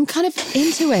 I'm kind of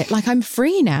into it. Like I'm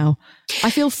free now. I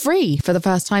feel free for the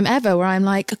first time ever where I'm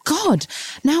like, God,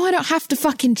 now I don't have to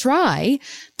fucking try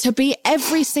to be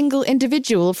every single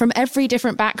individual from every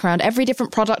different background, every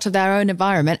different product of their own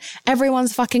environment,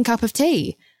 everyone's fucking cup of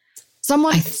tea.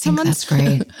 I think that's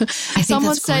great.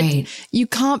 Someone said, you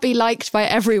can't be liked by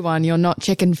everyone. You're not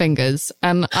chicken fingers.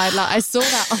 And I saw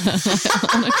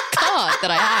that on a card that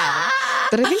I have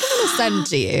that I think I'm going to send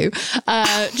to you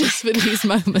just for these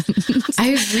moments.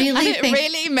 It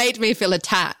really made me feel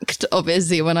attacked,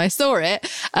 obviously, when I saw it.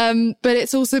 But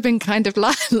it's also been kind of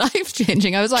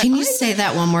life-changing. I was like, can you say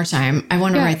that one more time? I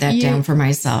want to write that down for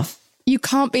myself. You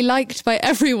can't be liked by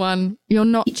everyone. You're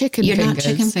not chicken fingers. You're not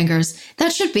chicken fingers.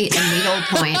 That should be a needle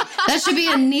point. That should be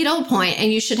a needle point,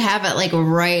 and you should have it like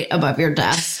right above your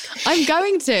desk. I'm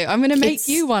going to make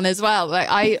you one as well. Like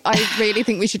I really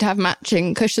think we should have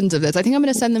matching cushions of this. I think I'm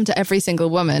going to send them to every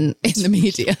single woman in the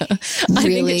media. I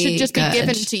think it should just be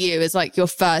given to you as like your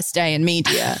first day in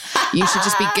media. You should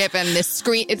just be given this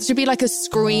it should be like a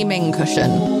screaming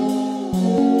cushion.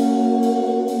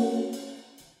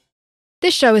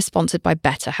 This show is sponsored by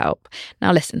BetterHelp.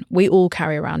 Now listen, we all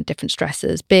carry around different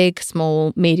stressors, big,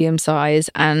 small, medium size,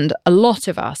 and a lot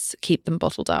of us keep them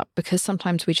bottled up because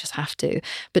sometimes we just have to.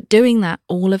 But doing that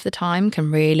all of the time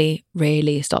can really,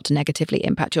 really start to negatively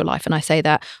impact your life. And I say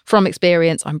that from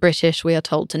experience. I'm British. We are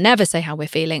told to never say how we're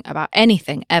feeling about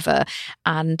anything ever.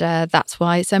 And that's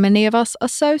why so many of us are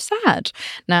so sad.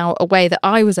 Now, a way that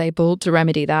I was able to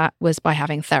remedy that was by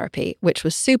having therapy, which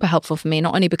was super helpful for me,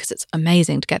 not only because it's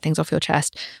amazing to get things off your chest,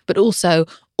 but also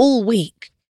all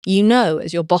week,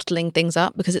 as you're bottling things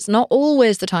up, because it's not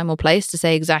always the time or place to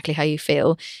say exactly how you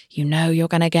feel, you're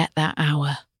going to get that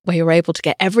hour where you're able to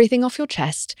get everything off your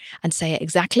chest and say it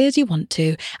exactly as you want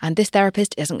to. And this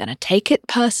therapist isn't going to take it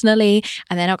personally,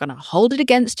 and they're not going to hold it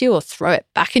against you or throw it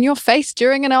back in your face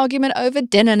during an argument over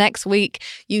dinner next week.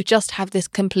 You just have this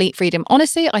complete freedom.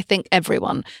 Honestly, I think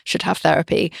everyone should have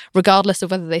therapy, regardless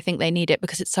of whether they think they need it,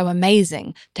 because it's so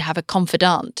amazing to have a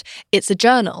confidant. It's a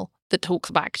journal that talks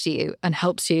back to you and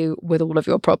helps you with all of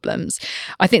your problems.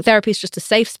 I think therapy is just a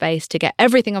safe space to get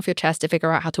everything off your chest, to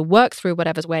figure out how to work through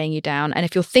whatever's weighing you down. And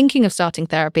if you're thinking of starting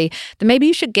therapy, then maybe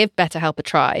you should give BetterHelp a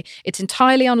try. It's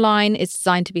entirely online. It's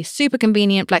designed to be super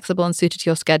convenient, flexible, and suited to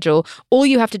your schedule. All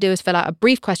you have to do is fill out a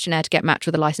brief questionnaire to get matched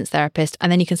with a licensed therapist, and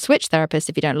then you can switch therapists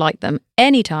if you don't like them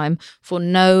anytime for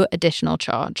no additional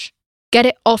charge. Get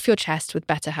it off your chest with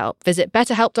BetterHelp. Visit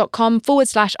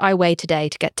betterhelp.com/iweigh today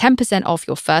to get 10% off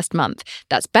your first month.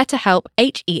 That's BetterHelp,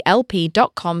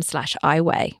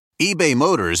 HELP.com/iweigh. eBay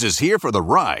Motors is here for the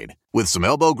ride. With some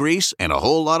elbow grease and a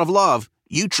whole lot of love,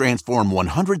 you transform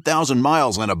 100,000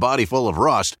 miles and a body full of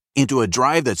rust into a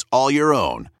drive that's all your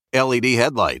own. LED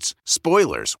headlights,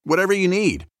 spoilers, whatever you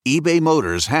need, eBay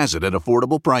Motors has it at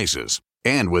affordable prices.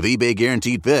 And with eBay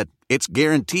Guaranteed Fit, it's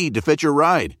guaranteed to fit your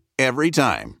ride every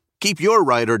time. Keep your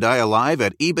ride or die alive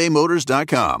at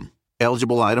ebaymotors.com.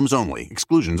 Eligible items only.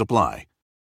 Exclusions apply.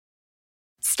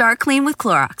 Start clean with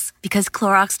Clorox, because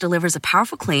Clorox delivers a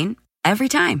powerful clean every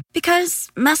time.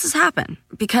 Because messes happen.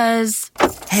 Because...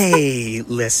 Hey,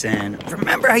 listen.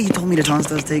 Remember how you told me to toss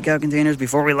those takeout containers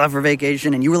before we left for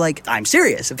vacation? And you were like, I'm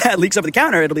serious. If that leaks over the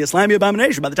counter, it'll be a slimy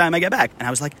abomination by the time I get back. And I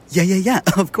was like, yeah,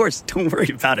 of course. Don't worry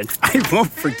about it. I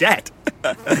won't forget.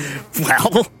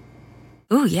 Well...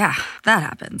 Ooh, yeah, that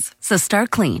happens. So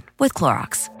start clean with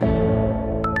Clorox.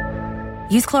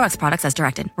 Use Clorox products as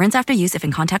directed. Rinse after use if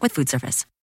in contact with food surface.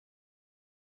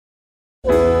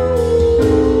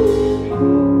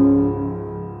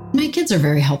 My kids are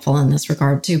very helpful in this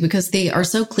regard too, because they are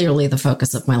so clearly the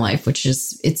focus of my life,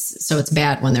 it's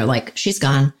bad when they're like, she's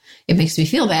gone. It makes me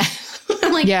feel bad.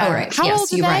 I'm like, all right, How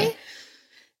old are they? Right.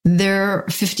 They're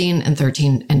 15 and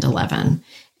 13 and 11.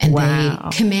 And they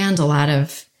command a lot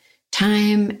of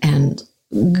time and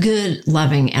good,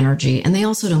 loving energy. And they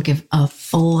also don't give a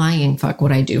flying fuck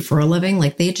what I do for a living.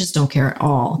 Like, they just don't care at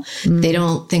all. They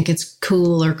don't think it's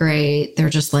cool or great. They're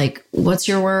just like, what's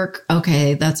your work?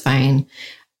 Okay, that's fine.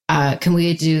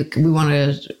 We want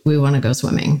to go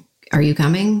swimming. Are you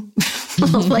coming?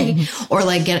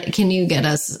 Can you get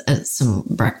us some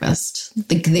breakfast?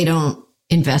 They don't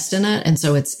invest in it. And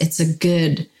so it's a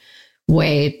good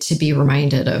way to be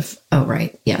reminded of, oh,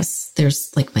 right, yes,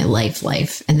 there's like my life,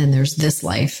 and then there's this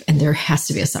life, and there has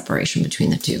to be a separation between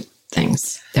the two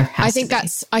things. I think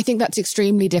that's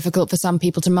extremely difficult for some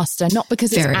people to muster, not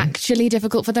because it's actually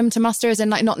difficult for them to muster, as in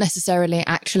like not necessarily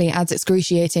actually as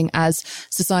excruciating as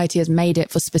society has made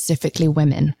it for specifically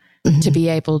women. To be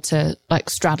able to like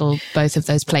straddle both of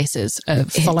those places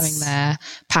of following their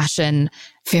passion.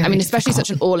 Especially such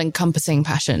an all-encompassing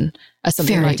passion as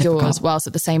something like yours, whilst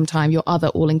at the same time, your other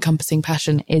all-encompassing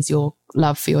passion is your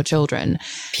love for your children.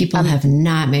 People have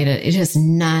not made it. It is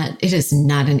not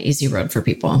an easy road for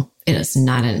people. It is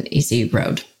not an easy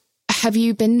road. Have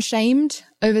you been shamed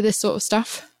over this sort of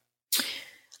stuff?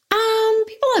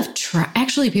 People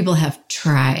have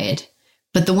tried.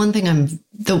 But the one thing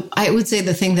I would say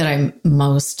the thing that I'm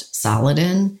most solid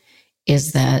in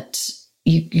is that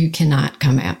you cannot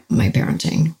come at my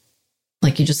parenting.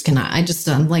 Like, you just cannot. It's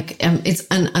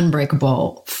an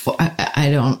unbreakable. I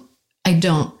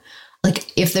don't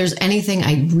like, if there's anything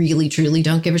I really, truly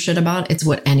don't give a shit about, it's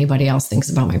what anybody else thinks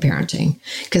about my parenting.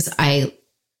 Because I'm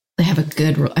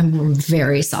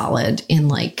very solid in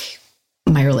like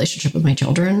my relationship with my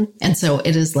children. And so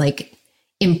it is like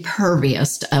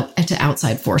impervious to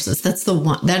outside forces.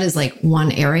 That is like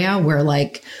one area where,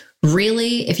 like,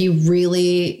 really, if you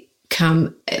really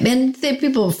come, and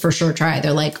people for sure try,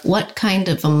 they're like, what kind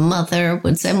of a mother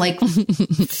would say? I'm like,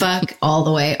 fuck all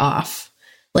the way off.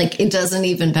 Like, it doesn't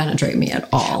even penetrate me at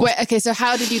all. Wait, okay, so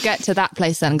how did you get to that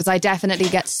place then? Because I definitely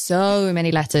get so many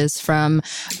letters from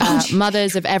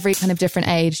mothers of every kind of different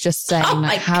age just saying,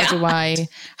 how do I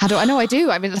know I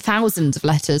do. I mean, thousands of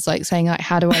letters like saying, like,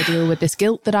 how do I deal with this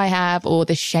guilt that I have or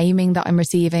this shaming that I'm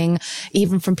receiving,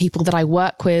 even from people that I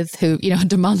work with who, you know, are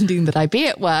demanding that I be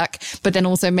at work, but then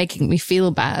also making me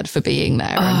feel bad for being there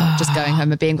and not just going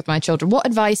home and being with my children. What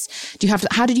advice do you have?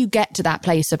 How did you get to that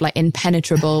place of like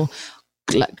impenetrable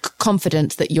like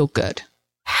confidence that you're good?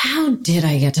 How did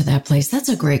I get to that place? That's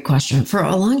a great question. For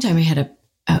a long time, I had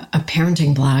a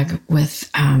parenting blog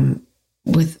with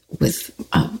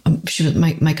she was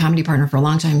my comedy partner for a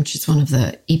long time. She's one of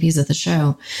the EPs of the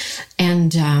show.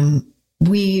 And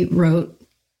we wrote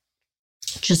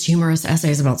just humorous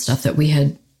essays about stuff that we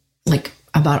had, like,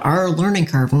 about our learning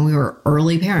curve when we were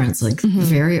early parents, like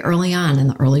very early on in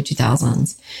the early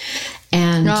 2000s.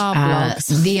 And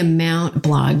the amount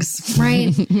blogs,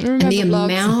 right? And the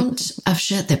amount of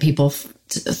shit that people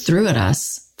threw at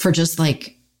us for just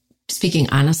like speaking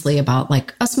honestly about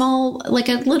like a small, like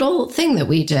a little thing that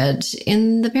we did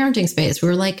in the parenting space. We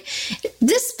were like,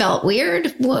 this felt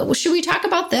weird. Should we talk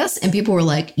about this? And people were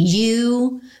like,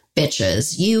 you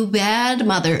bitches, you bad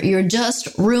mother, you're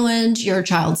just ruined your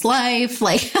child's life.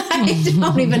 Like, I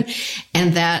don't even,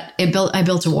 and that I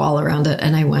built a wall around it.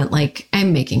 And I went like,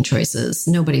 I'm making choices.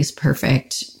 Nobody's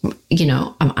perfect. You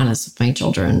know, I'm honest with my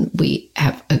children. We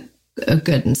have a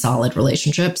good and solid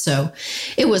relationship. So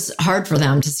it was hard for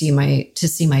them to see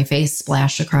my face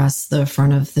splash across the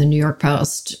front of the New York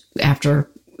Post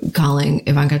after calling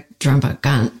Ivanka Trump a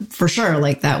cunt. For sure.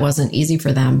 Like, that wasn't easy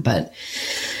for them, but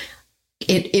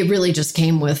it really just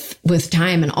came with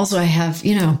time. And also I have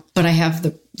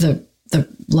the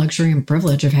luxury and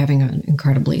privilege of having an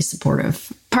incredibly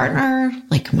supportive partner.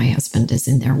 Like, my husband is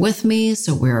in there with me.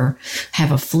 So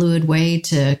have a fluid way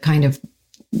to kind of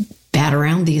bat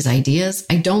around these ideas.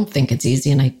 I don't think it's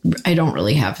easy. And I don't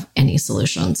really have any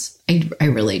solutions. I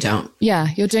really don't. Yeah.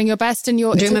 You're doing your best and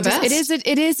you're doing my best.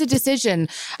 It is a decision.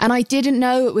 And I didn't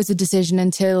know it was a decision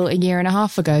until a year and a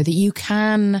half ago that you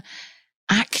can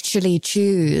actually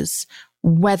choose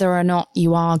whether or not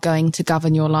you are going to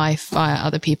govern your life via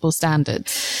other people's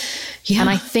standards. Yeah. And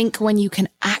I think when you can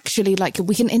actually, like,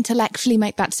 we can intellectually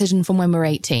make that decision from when we're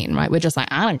 18, right? We're just like,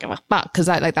 I don't give a fuck. Cause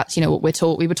like that's, you know, what we're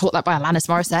taught. We were taught that by Alanis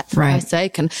Morissette, for Christ's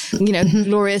sake. And, you know,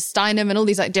 Gloria Steinem and all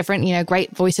these like different, you know,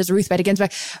 great voices, Ruth Bader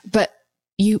Ginsburg. But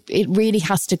it really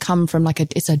has to come from like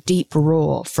it's a deep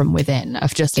roar from within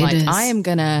of just like, I'm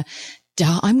going to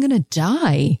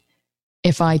die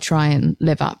if I try and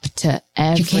live up to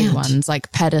everyone's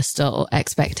like pedestal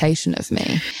expectation of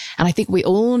me. And I think we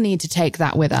all need to take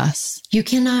that with us. You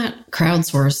cannot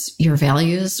crowdsource your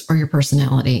values or your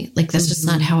personality. Like, that's just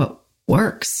not how it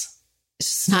works.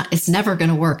 It's never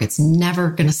going to work. It's never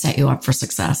going to set you up for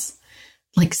success.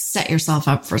 Like, set yourself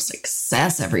up for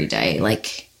success every day.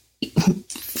 Like,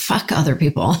 fuck other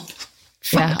people.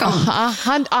 Yeah,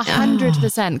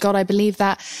 100%. God, I believe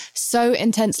that so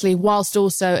intensely, whilst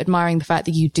also admiring the fact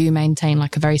that you do maintain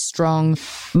like a very strong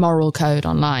moral code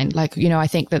online. Like, you know, I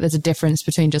think that there's a difference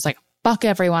between just like, fuck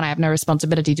everyone, I have no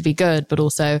responsibility to be good, but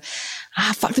also,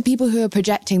 fuck the people who are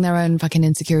projecting their own fucking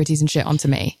insecurities and shit onto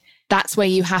me. That's where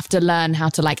you have to learn how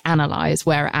to like analyze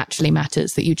where it actually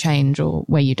matters that you change or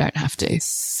where you don't have to.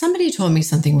 Somebody told me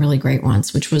something really great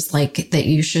once, which was like that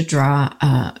you should draw,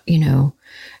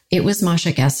 it was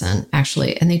Masha Gessen,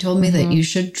 actually. And they told me that you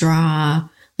should draw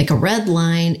like a red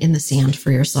line in the sand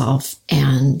for yourself.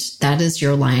 And that is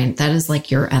your line. That is like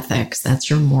your ethics. That's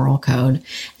your moral code.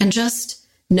 And just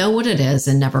know what it is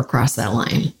and never cross that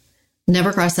line.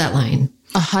 Never cross that line.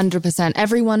 100%.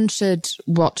 Everyone should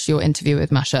watch your interview with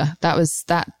Masha. That was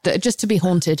just to be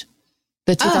haunted.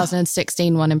 The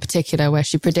 2016 one in particular, where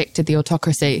she predicted the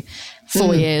autocracy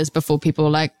 4 years before people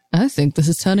were like, I think this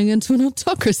is turning into an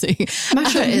autocracy.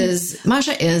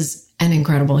 Masha is an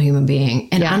incredible human being.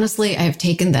 And honestly, I've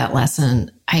taken that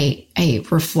lesson. I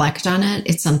reflect on it.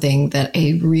 It's something that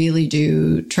I really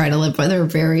do try to live by. There are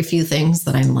very few things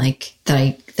that I'm like,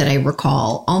 that I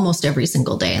recall almost every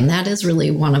single day. And that is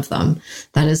really one of them.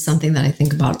 That is something that I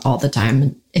think about all the time.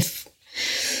 And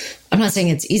I'm not saying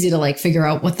it's easy to like figure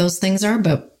out what those things are,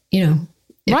 but you know,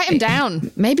 write them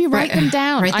down. Maybe write them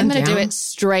down. I'm going to do it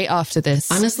straight after this.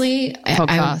 Honestly,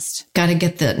 podcast. Got to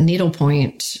get the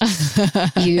needlepoint.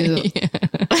 You're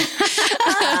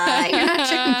not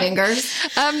chicken fingers.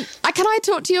 Can I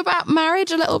talk to you about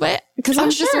marriage a little bit? Because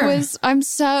I'm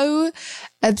so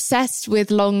obsessed with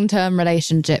long-term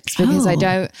relationships because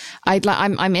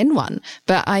I'm in one,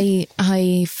 but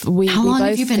how long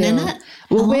have you been in it?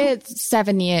 Well, we're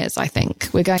 7 years, I think.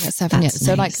 We're going at 7 years.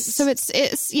 So nice. It's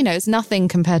it's nothing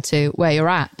compared to where you're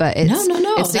at, but it's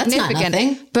it's significant. That's not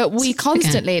nothing. But we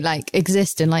constantly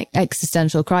exist in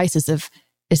existential crisis of,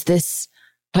 is this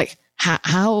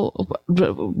how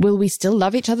will we still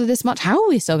love each other this much? How are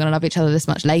we still going to love each other this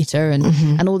much later?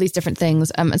 And all these different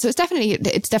things. And so it's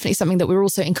definitely something that we're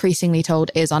also increasingly told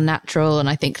is unnatural. And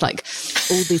I think all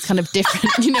these kind of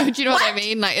different, do you know what I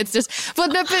mean? It's just,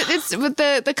 but it's with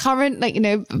the current,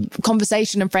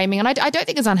 conversation and framing. And I don't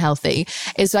think it's unhealthy.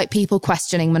 It's people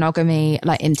questioning monogamy,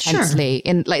 intensely.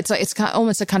 Sure. It's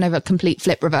almost a kind of a complete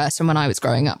flip reverse from when I was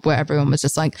growing up, where everyone was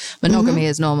just monogamy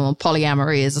is normal.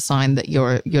 Polyamory is a sign that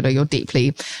you're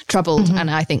deeply troubled. And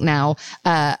I think now,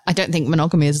 I don't think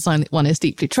monogamy is a sign that one is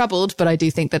deeply troubled, but I do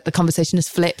think that the conversation is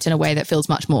flipped in a way that feels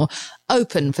much more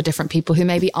open for different people who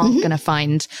maybe aren't going to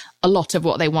find a lot of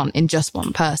what they want in just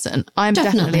one person. I'm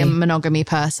definitely a monogamy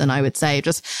person, I would say,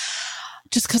 just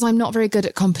because I'm not very good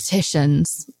at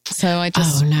competitions. So I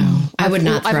would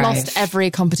not thrive. I've lost every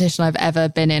competition I've ever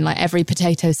been in, every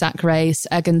potato sack race,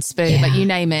 egg and spoon, you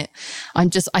name it. I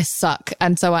suck.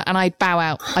 And so I bow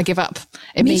out. I give up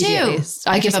immediately. Me too.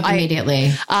 I give up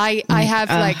immediately. I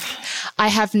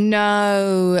have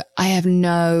no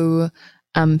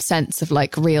sense of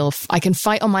real, I can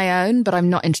fight on my own, but I'm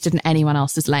not interested in anyone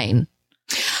else's lane.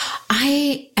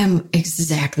 I am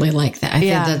exactly like that. I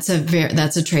think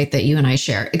that's a trait that you and I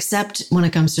share, except when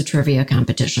it comes to trivia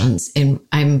competitions. And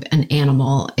I'm an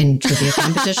animal in trivia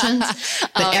competitions,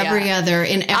 but every other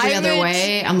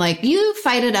way, I'm you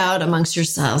fight it out amongst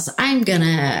yourselves. I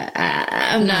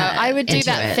would do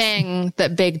that thing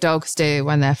that big dogs do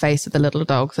when they're faced with a little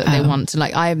dog that they want to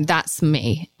that's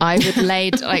me. I would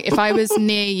if I was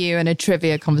near you in a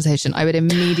trivia conversation, I would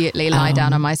immediately lie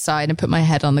down on my side and put my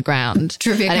head on the ground.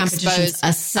 Trivia competitions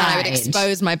aside. I would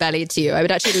expose my belly to you. I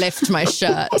would actually lift my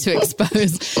shirt to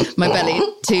expose my belly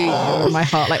to you, or my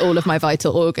heart, all of my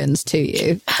vital organs to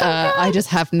you. I just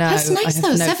have no. That's nice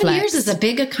though. 7 years is a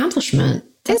big accomplishment.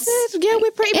 We're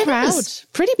pretty proud.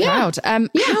 Pretty proud.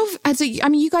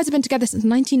 You guys have been together since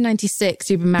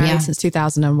 1996. You've been married since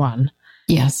 2001.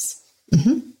 Yes.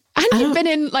 Mm-hmm. And you've been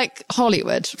in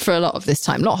Hollywood for a lot of this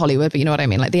time. Not Hollywood, but you know what I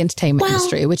mean? The entertainment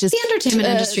industry, which is the entertainment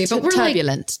industry, but we're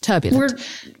turbulent.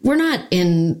 We're not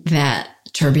in that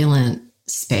turbulent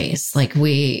space. I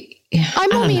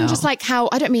mean just how,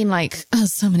 I don't mean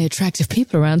so many attractive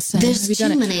people around. So there's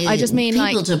too many I just mean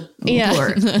people to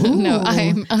no,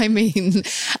 I mean,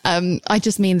 I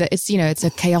just mean that it's a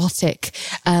chaotic,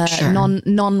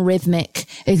 non-rhythmic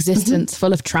existence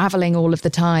full of traveling all of the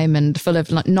time and full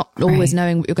of not always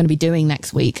knowing what you're going to be doing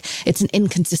next week. It's an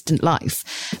inconsistent life.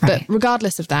 Right. But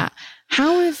regardless of that,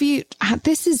 how have you,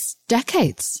 this is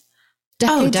decades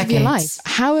of your life.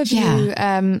 How have you,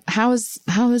 how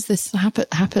has this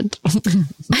happened?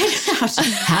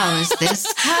 How is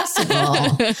this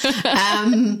possible?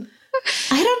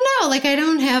 I don't know. I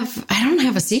don't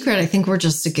have a secret. I think we're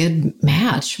just a good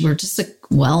match. We're just a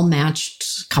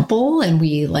well-matched couple, and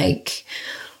we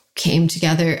came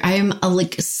together. I am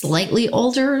slightly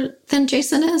older than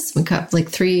Jason is. We got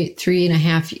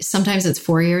 3.5. Sometimes it's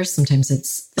 4 years. Sometimes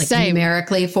it's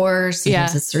numerically 4.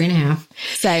 Sometimes it's 3.5.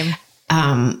 Same.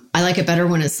 I like it better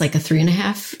when it's a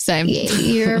 3.5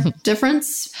 year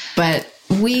difference, but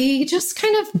we just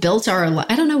kind of built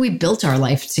we built our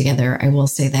life together. I will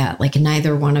say that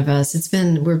neither one of us,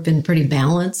 we've been pretty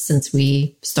balanced since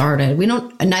we started.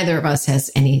 Neither of us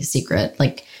has any secret.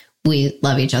 We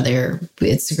love each other.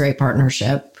 It's a great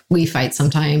partnership. We fight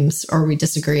sometimes, or we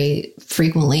disagree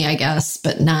frequently, I guess,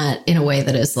 but not in a way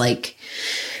that is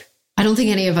I don't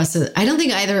think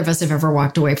either of us have ever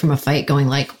walked away from a fight going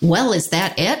well, is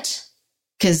that it?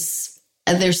 Because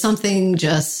there's something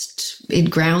it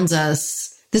grounds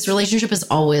us. This relationship has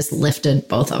always lifted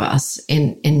both of us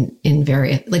in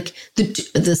various,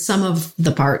 the sum of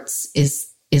the parts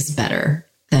is better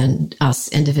than us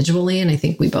individually. And I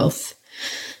think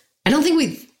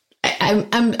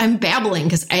I'm babbling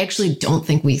because I actually don't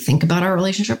think we think about our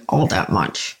relationship all that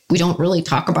much. We don't really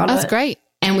talk about it. That's great.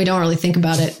 And we don't really think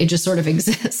about it. It just sort of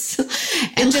exists.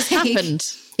 It just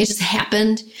happened. It just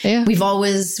happened. Yeah. We've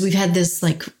had this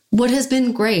what has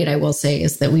been great, I will say,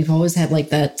 is that we've always had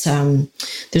that,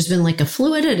 there's been a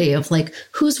fluidity of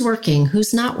who's working,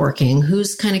 who's not working,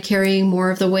 who's kind of carrying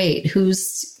more of the weight,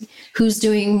 who's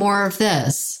doing more of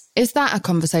this. Is that a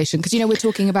conversation? Because, you know, we're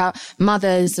talking about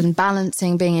mothers and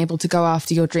balancing, being able to go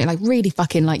after your dream, like really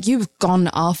fucking like you've gone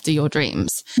after your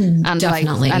dreams and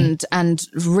Definitely. like, and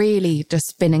really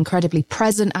just been incredibly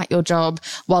present at your job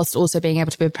whilst also being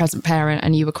able to be a present parent,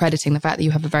 and you were crediting the fact that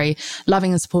you have a very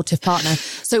loving and supportive partner.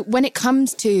 So when it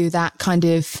comes to that kind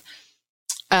of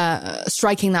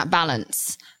striking that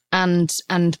balance and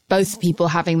both people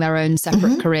having their own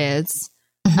separate careers,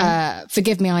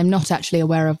 forgive me, I'm not actually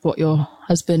aware of what your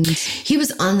husband... He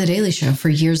was on The Daily Show for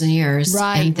years and years.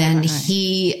 Right. And then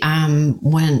he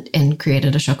went and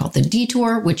created a show called The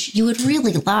Detour, which you would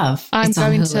really love. I'm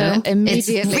going to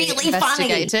immediately it's really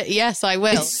investigate funny. it. Yes, I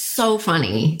will. It's so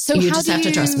funny. So you just have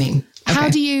to trust me. Okay.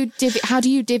 How do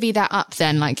you divvy that up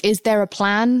then? Like, is there a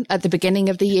plan at the beginning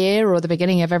of the year or the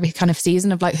beginning of every kind of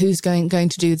season of like who's going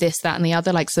to do this, that, and the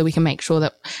other? Like, so we can make sure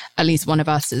that at least one of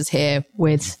us is here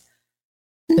with...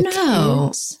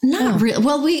 No, not really.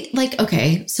 Well,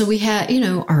 so we had, you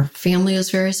know, our family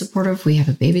is very supportive. We have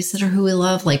a babysitter who we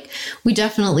love. Like, we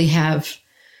definitely have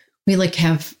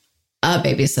a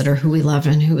babysitter who we love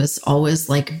and who has always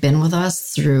like been with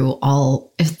us through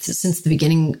since the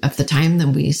beginning of the time that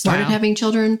we started having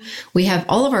children. We have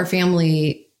all of our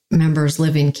family members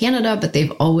live in Canada, but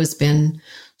they've always been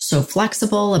so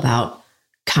flexible about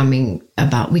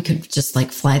we could just like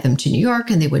fly them to New York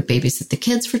and they would babysit the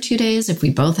kids for 2 days if we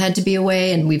both had to be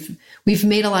away. And we've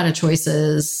made a lot of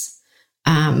choices.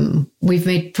 We've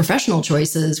made professional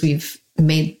choices. We've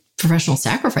made professional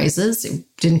sacrifices. It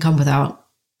didn't come without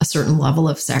a certain level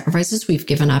of sacrifices. We've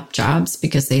given up jobs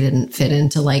because they didn't fit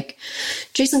into like,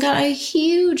 Jason got a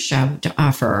huge job to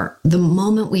offer. The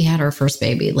moment we had our first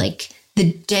baby, like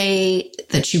the day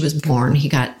that she was born, he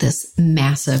got this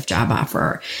massive job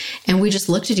offer. And we just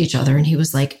looked at each other and he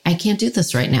was like, I can't do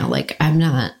this right now. Like, I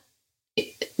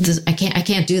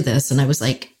can't do this. And I was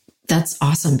like, that's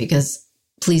awesome, because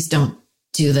please don't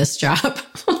do this job.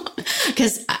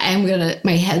 Because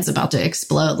my head's about to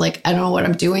explode. Like, I don't know what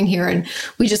I'm doing here. And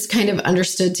we just kind of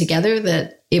understood together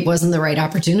that it wasn't the right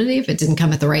opportunity if it didn't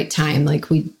come at the right time. Like,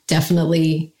 we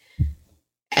definitely...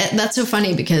 That's so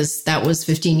funny because that was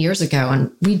 15 years ago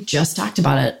and we just talked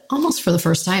about it almost for the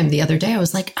first time the other day. I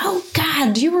was like, oh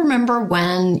God, do you remember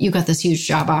when you got this huge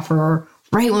job offer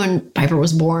right when Piper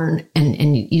was born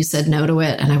and you said no to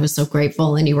it? And I was so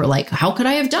grateful. And you were like, how could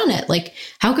I have done it? Like,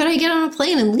 how could I get on a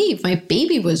plane and leave? My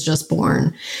baby was just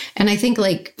born. And I think,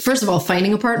 like, first of all,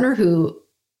 finding a partner who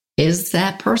is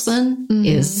that person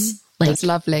is like... That's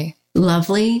lovely.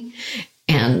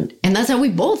 And that's how we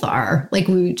both are. Like,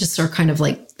 we just are kind of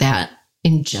like that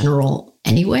in general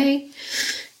anyway.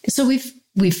 So we've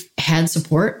had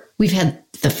support. We've had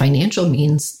the financial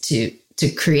means to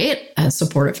create a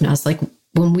supportiveness. Like,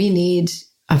 when we need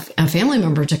a family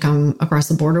member to come across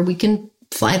the border, we can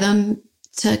fly them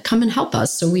to come and help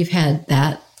us. So we've had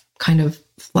that kind of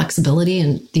flexibility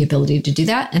and the ability to do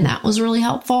that. And that was really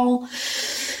helpful.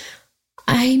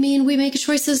 I mean, we make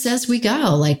choices as we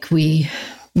go. Like, we've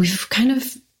kind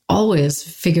of always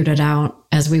figured it out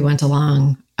as we went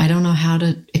along. I don't know how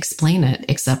to explain it,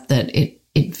 except that it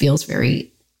feels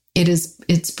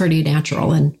it's pretty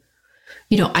natural. And,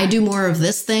 you know, I do more of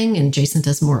this thing and Jason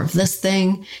does more of this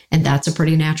thing. And that's a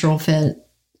pretty natural fit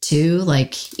too.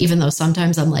 Like, even though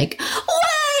sometimes I'm like,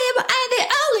 why am I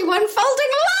the only one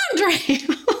folding laundry?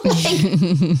 Like, I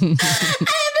have to do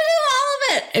all of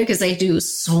it because I do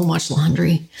so much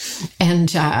laundry. And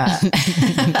that's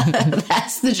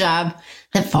the job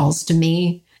that falls to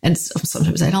me. And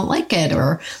sometimes I don't like it,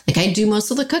 or like I do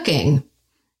most of the cooking.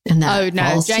 And that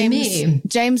falls to me.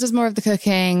 James does more of the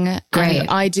cooking. Great. And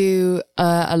I do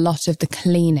a lot of the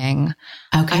cleaning.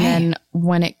 Okay. And then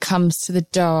when it comes to the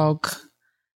dog,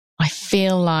 I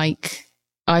feel like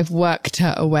I've worked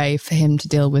out a way for him to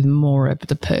deal with more of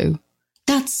the poo.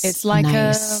 It's like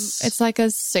nice. a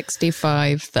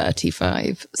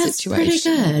 65-35 That's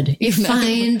situation. Pretty good. You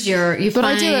find your But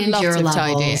I do a lot of levels.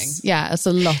 tidying. Yeah, it's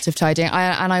a lot of tidying.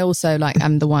 I also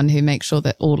am the one who makes sure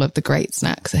that all of the great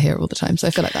snacks are here all the time. So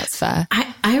I feel like that's fair.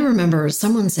 I remember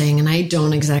someone saying, and I'm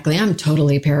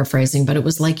totally paraphrasing, but it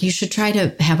was like, you should try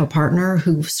to have a partner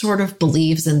who sort of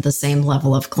believes in the same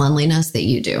level of cleanliness that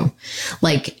you do.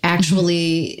 Like,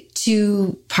 actually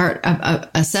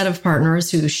a set of partners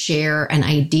who share an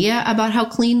idea about how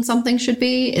clean something should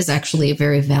be is actually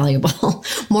very valuable,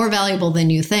 more valuable than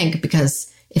you think.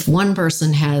 Because if one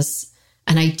person has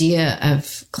an idea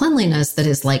of cleanliness that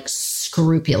is like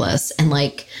scrupulous and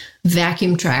like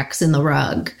vacuum tracks in the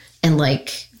rug and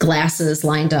like glasses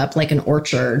lined up like an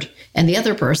orchard, and the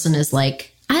other person is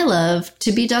like, I love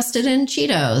to be dusted in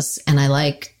Cheetos and I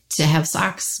like to have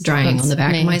socks drying on the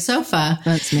back of my sofa.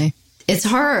 That's me. it's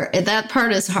hard. That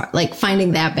part is hard. Like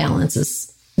finding that balance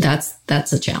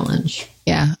that's a challenge.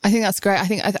 Yeah, I think that's great. I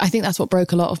think that's what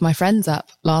broke a lot of my friends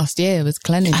up last year was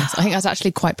cleanliness. I think that's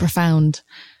actually quite profound.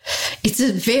 It's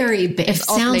it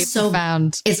sounds so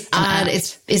profound. It's odd.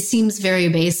 It seems very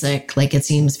basic. Like it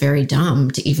seems very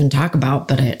dumb to even talk about,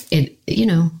 but it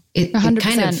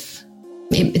 100%.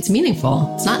 It's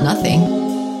meaningful. It's not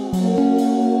nothing.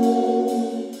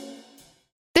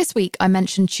 This week, I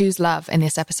mentioned Choose Love in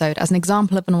this episode as an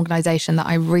example of an organisation that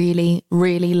I really,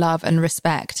 really love and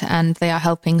respect. And they are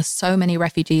helping so many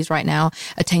refugees right now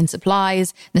attain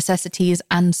supplies, necessities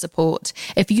and support.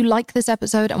 If you like this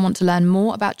episode and want to learn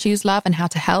more about Choose Love and how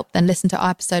to help, then listen to our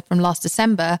episode from last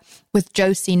December with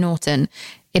Josie Norton.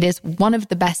 It is one of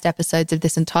the best episodes of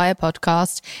this entire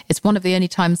podcast. It's one of the only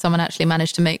times someone actually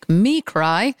managed to make me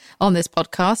cry on this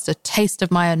podcast, a taste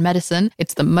of my own medicine.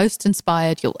 It's the most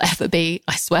inspired you'll ever be,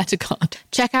 I swear to God.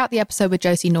 Check out the episode with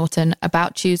Josie Norton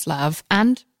about Choose Love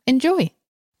and enjoy.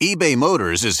 eBay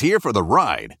Motors is here for the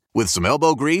ride. With some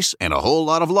elbow grease and a whole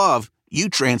lot of love, you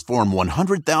transform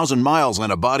 100,000 miles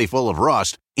and a body full of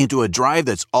rust into a drive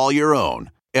that's all your own.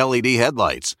 LED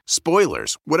headlights,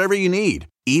 spoilers, whatever you need.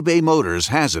 eBay Motors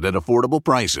has it at affordable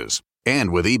prices.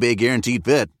 And with eBay Guaranteed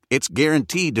Fit, it's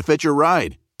guaranteed to fit your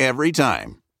ride every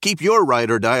time. Keep your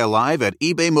ride or die alive at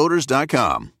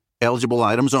ebaymotors.com. Eligible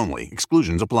items only.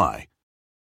 Exclusions apply.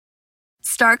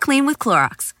 Start clean with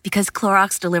Clorox because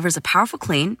Clorox delivers a powerful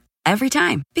clean every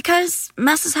time. Because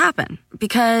messes happen.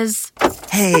 Because...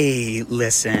 Hey,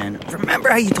 listen. Remember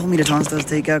how you told me to toss those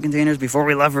takeout containers before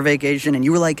we left for vacation? And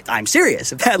you were like, I'm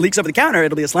serious. If that leaks over the counter,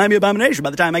 it'll be a slimy abomination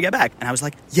by the time I get back. And I was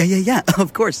like, yeah,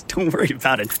 of course. Don't worry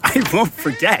about it. I won't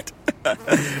forget.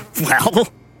 Well...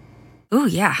 Ooh,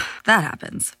 yeah, that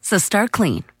happens. So start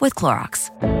clean with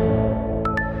Clorox.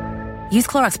 Use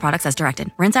Clorox products as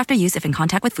directed. Rinse after use if in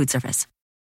contact with food surface.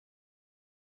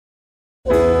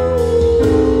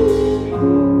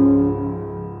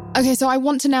 Okay, so I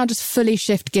want to now just fully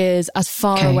shift gears as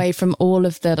far away from all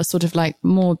of the sort of like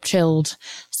more chilled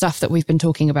stuff that we've been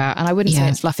talking about. And I wouldn't say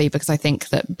it's fluffy because I think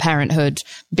that parenthood,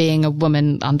 being a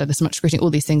woman under this much scrutiny, all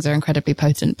these things are incredibly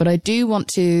potent. But I want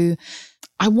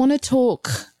to talk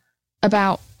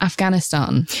about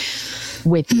Afghanistan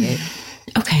with you.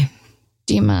 Okay.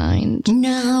 Do you mind?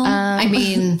 No. I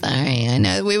mean, sorry, I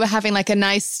know we were having like a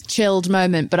nice chilled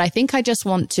moment, but I think I just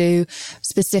want to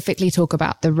specifically talk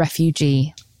about the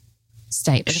refugee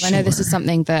state because I know this is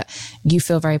something that you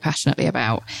feel very passionately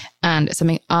about and it's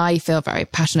something I feel very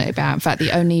passionate about. In fact,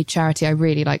 the only charity I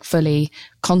really like fully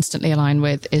constantly align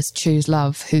with is Choose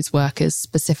Love, whose work is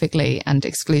specifically and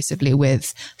exclusively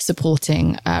with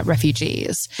supporting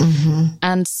refugees. Mm-hmm.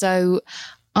 And so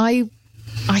I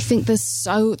think there's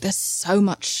so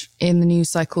much in the news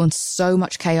cycle and so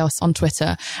much chaos on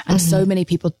Twitter and so many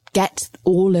people get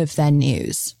all of their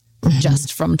news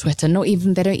just from Twitter.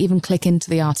 They don't even click into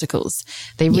the articles.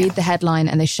 They read the headline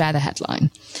and they share the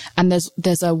headline. And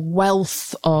there's a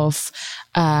wealth of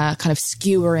kind of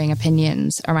skewering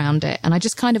opinions around it. And I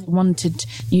just kind of wanted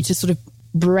you to sort of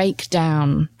break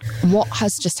down what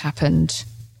has just happened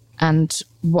and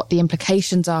what the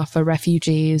implications are for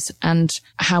refugees and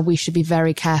how we should be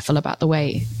very careful about the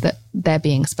way that they're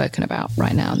being spoken about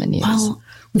right now in the news. Well,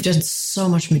 we've done so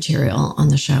much material on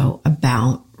the show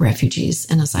about refugees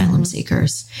and asylum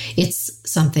seekers. It's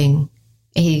something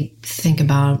I think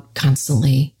about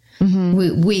constantly.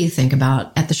 We think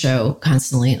about at the show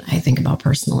constantly, and I think about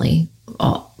personally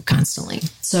constantly.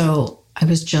 So I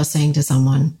was just saying to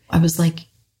someone, I was like,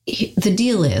 the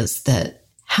deal is that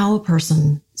how a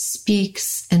person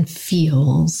speaks and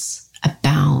feels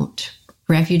about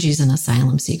refugees and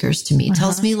asylum seekers to me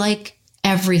tells me like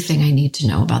everything I need to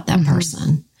know about that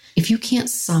person. If you can't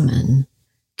summon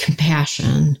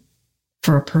compassion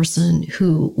for a person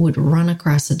who would run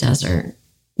across a desert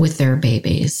with their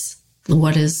babies, who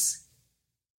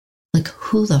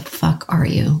the fuck are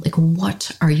you? Like,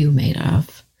 what are you made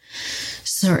of?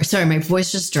 Sorry, my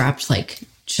voice just dropped like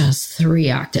just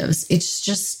 3 octaves. It's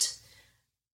just,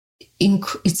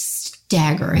 it's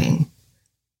staggering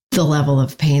the level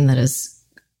of pain that is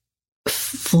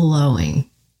flowing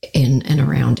in and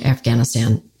around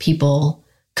Afghanistan. People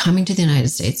coming to the United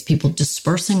States, people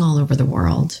dispersing all over the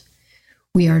world.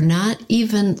 We are not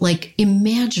even like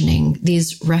imagining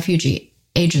these refugee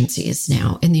agencies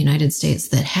now in the United States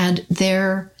that had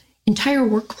their entire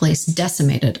workplace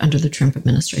decimated under the Trump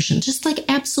administration, just like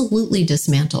absolutely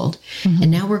dismantled.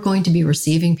 And now we're going to be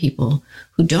receiving people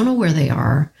who don't know where they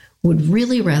are, would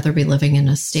really rather be living in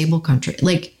a stable country,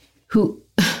 like who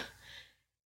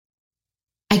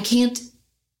I can't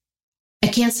I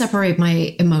can't separate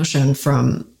my emotion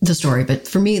from the story, but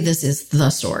for me, this is the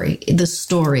story. The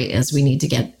story is we need to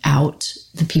get out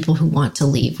the people who want to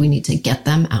leave. We need to get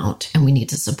them out and we need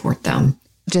to support them.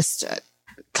 Just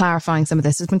clarifying some of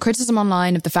this. There's been criticism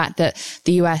online of the fact that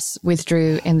the US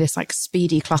withdrew in this like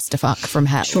speedy clusterfuck from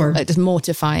hell. Sure. Like this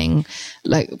mortifying,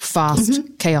 like fast,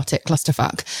 chaotic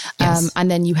clusterfuck. Yes.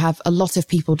 And then you have a lot of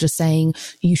people just saying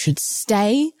you should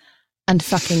stay and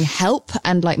fucking help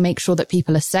and like make sure that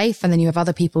people are safe. And then you have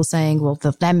other people saying, well,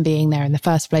 them being there in the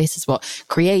first place is what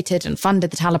created and funded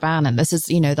the Taliban. And this is,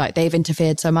 you know, like they've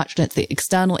interfered so much. And it's the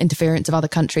external interference of other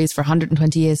countries for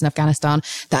 120 years in Afghanistan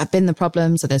that have been the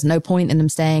problem. So there's no point in them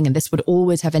staying. And this would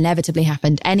always have inevitably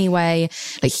happened anyway.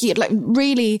 Like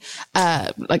really,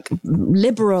 like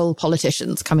liberal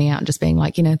politicians coming out and just being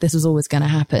like, you know, this was always going to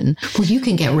happen. Well, you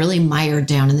can get really mired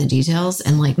down in the details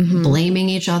and like blaming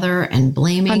each other and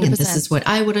blaming 100%. And this is what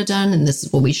I would have done and this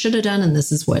is what we should have done and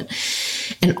this is what,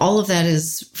 and all of that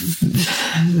is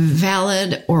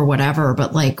valid or whatever.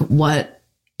 But like what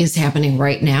is happening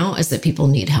right now is that people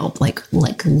need help, like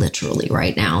literally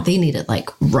right now. They need it like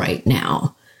right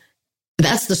now.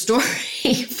 That's the story.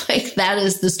 Like that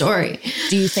is the story.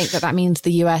 Do you think that means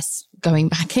the US going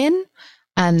back in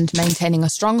and maintaining a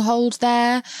stronghold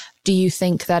there? Do you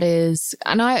think that is,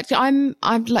 and I'm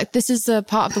like, this is a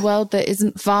part of the world that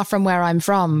isn't far from where I'm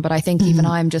from, but I think even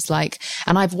I'm just like,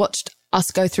 and I've watched us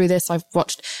go through this. I've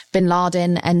watched bin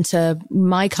Laden enter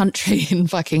my country and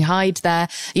fucking hide there.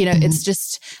 You know,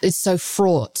 it's so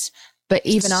fraught, but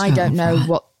even I don't know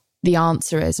what the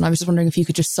answer is. And I was just wondering if you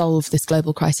could just solve this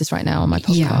global crisis right now on my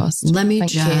podcast. Yeah. Let me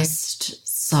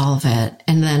solve it.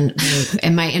 And then,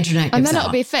 and my internet gives and then out.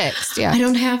 It'll be fixed. Yeah. I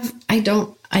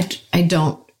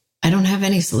don't have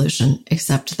any solution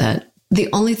except that the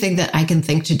only thing that I can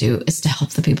think to do is to help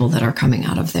the people that are coming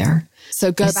out of there.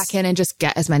 So go back in and just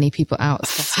get as many people out as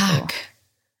possible. Fuck.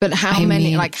 But how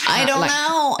many? Like, I don't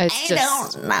know.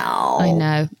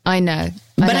 I know.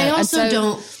 But I also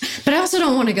don't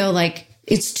want to go like,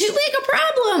 it's too big a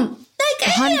problem.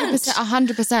 Like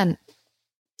 100%.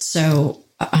 So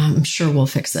I'm sure we'll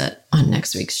fix it on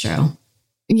next week's show.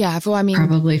 Yeah, well, I mean,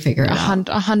 probably figure it out.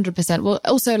 100%. Well,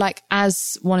 also, like,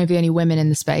 as one of the only women in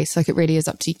the space, like, it really is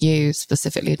up to you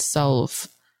specifically to solve.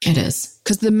 It is.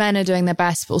 Because the men are doing their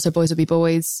best, but also boys will be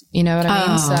boys. You know what I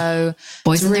mean? So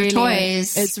boys and their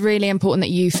toys. It's really important that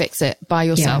you fix it by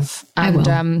yourself. Yeah, and I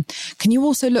will. Can you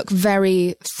also look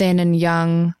very thin and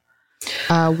young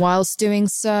whilst doing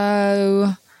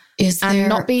so?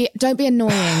 Don't be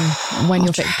annoying when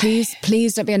you're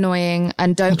please don't be annoying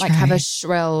and don't have a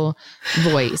shrill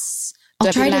voice.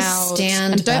 I'll try to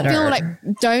stand and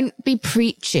don't be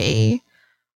preachy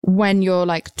when you're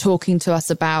like talking to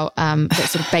us about that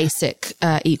sort of basic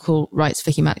equal rights for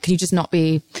humanity. Could you just not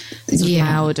be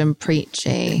loud and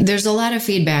preachy? There's a lot of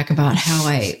feedback about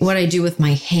what I do with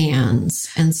my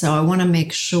hands, and so I want to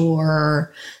make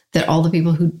sure that all the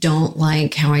people who don't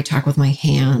like how I talk with my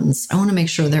hands, I want to make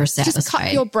sure they're satisfied. Just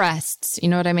cup your breasts. You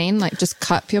know what I mean? Like just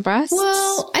cup your breasts.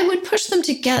 Well, I would push them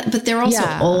together, but they're also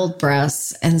old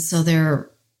breasts. And so they're,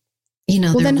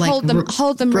 well, they're then like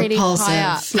hold them really repulsive. high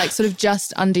up, like sort of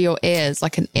just under your ears,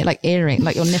 like earring,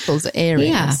 like your nipples are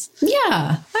earrings.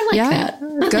 Yeah. I like that.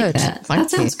 Good. Like that.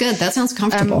 That sounds good. That sounds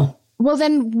comfortable. Well,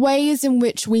 then ways in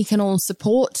which we can all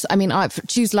support. I mean,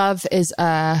 Choose Love is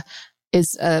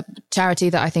a charity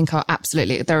that I think are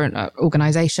absolutely, they're an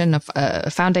organization, a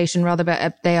foundation rather,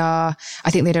 but I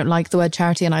think they don't like the word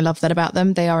charity, and I love that about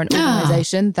them. They are an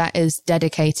organization that is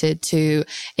dedicated to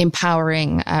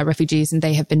empowering refugees, and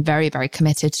they have been very, very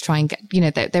committed to try and get,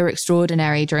 they were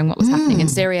extraordinary during what was happening in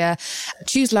Syria.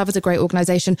 Choose Love is a great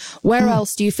organization. Where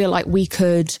else do you feel like we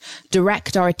could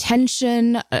direct our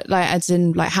attention? As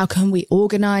in, how can we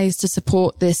organize to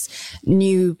support this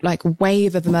new,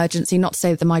 wave of emergency? Not to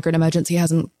say that the migrant emergency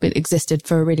hasn't existed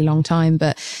for a really long time,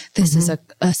 but this is a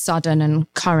sudden and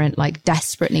current,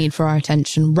 desperate need for our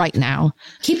attention right now.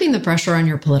 Keeping the pressure on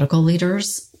your political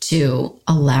leaders to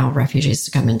allow refugees to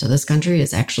come into this country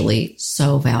is actually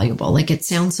so valuable. It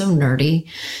sounds so nerdy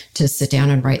to sit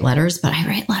down and write letters, but I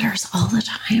write letters all the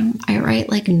time. I write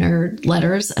nerd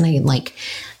letters, and I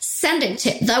send it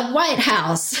to the White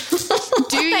House.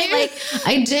 Do you?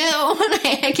 I do.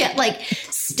 And I get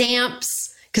stamps,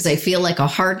 because I feel like a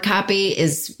hard copy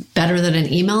is better than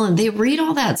an email, and they read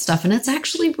all that stuff. And it's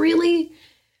actually really,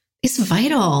 it's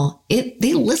vital.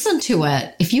 They listen to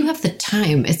it. If you have the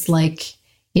time, it's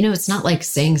it's not like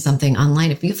saying something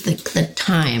online. If you have the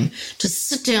time to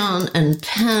sit down and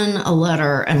pen a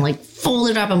letter and fold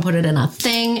it up and put it in a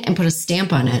thing and put a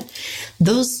stamp on it,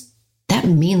 that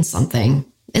means something.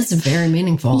 It's very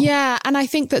meaningful. Yeah. And I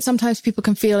think that sometimes people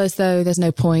can feel as though there's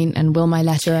no point, and will my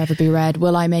letter ever be read?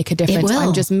 Will I make a difference? It will.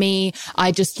 I'm just me.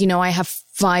 I just, I have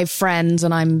 5 friends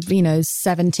and I'm,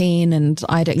 17 and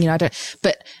I don't,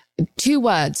 but 2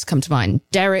 words come to mind.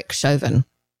 Derek Chauvin.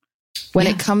 When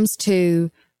it comes to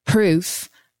proof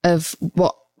of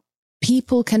what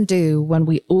people can do when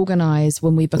we organize,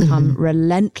 when we become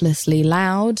relentlessly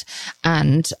loud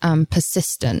and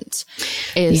persistent,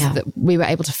 is that we were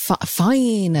able to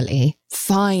finally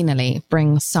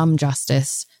bring some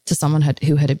justice to someone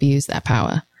who had abused their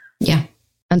power. Yeah.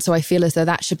 And so I feel as though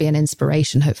that should be an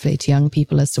inspiration, hopefully, to young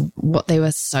people as to what they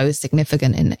were so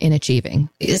significant in achieving.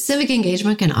 Civic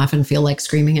engagement can often feel like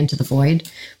screaming into the void,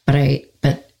 but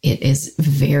it is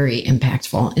very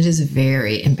impactful. It is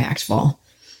very impactful.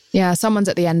 Yeah, someone's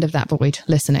at the end of that void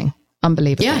listening.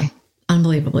 Unbelievably. Yeah,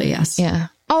 unbelievably, yes. Yeah.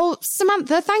 Oh,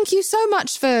 Samantha, thank you so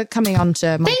much for coming on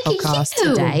to my podcast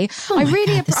today. I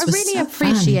really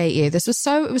appreciate you. It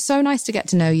was so nice to get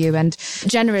to know you. And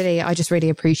generally, I just really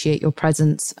appreciate your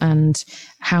presence and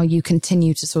how you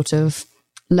continue to sort of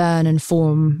learn and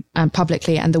form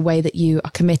publicly, and the way that you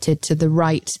are committed to the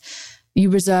right. You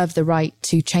reserve the right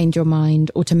to change your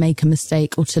mind or to make a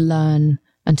mistake or to learn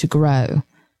and to grow.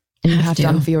 And you have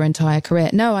done for your entire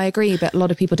career. No, I agree, but a lot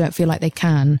of people don't feel like they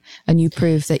can. And you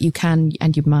prove that you can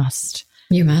and you must.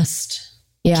 You must.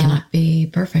 Yeah. You cannot be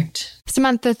perfect.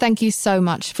 Samantha, thank you so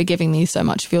much for giving me so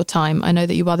much of your time. I know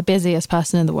that you are the busiest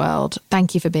person in the world.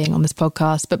 Thank you for being on this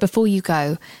podcast. But before you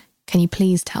go, can you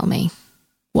please tell me,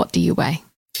 what do you weigh?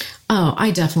 Oh, I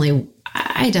definitely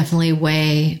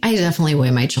weigh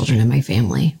my children and my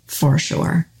family, for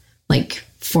sure. Like,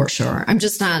 for sure. I'm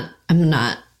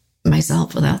not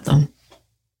myself without them.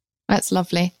 That's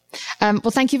lovely.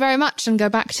 Well, thank you very much, and go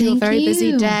back to your very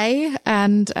busy day.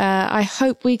 And I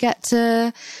hope we get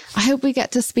to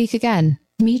speak again.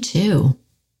 Me too.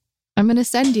 I'm going to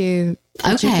send you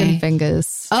chicken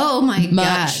fingers. Oh my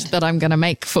gosh, that I'm going to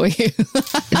make for you.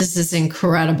 This is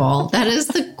incredible. That is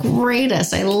the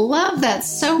greatest. I love that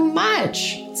so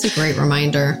much. It's a great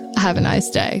reminder. Have a nice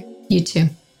day. You too.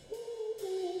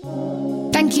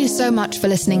 Thank you so much for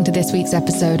listening to this week's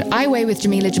episode. I Weigh with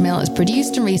Jameela Jamil is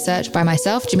produced and researched by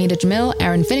myself, Jameela Jamil,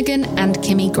 Erin Finnegan, and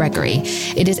Kimmy Gregory.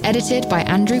 It is edited by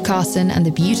Andrew Carson, and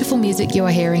the beautiful music you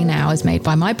are hearing now is made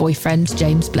by my boyfriend,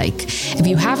 James Blake. If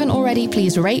you haven't already,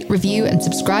 please rate, review, and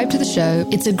subscribe to the show.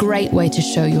 It's a great way to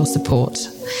show your support.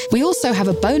 We also have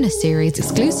a bonus series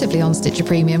exclusively on Stitcher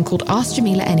Premium called Ask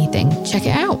Jameela Anything. Check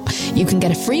it out. You can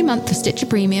get a free month of Stitcher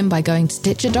Premium by going to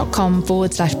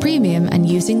stitcher.com/premium and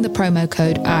using the promo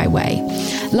code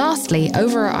IWeigh. Lastly,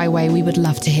 over at iWeigh, we would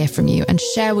love to hear from you and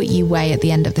share what you weigh at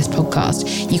the end of this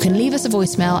podcast. You can leave us a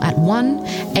voicemail at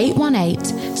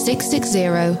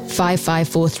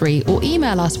 1-818-660-5543 or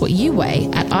email us what you weigh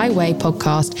at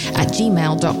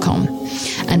iweighpodcast@gmail.com.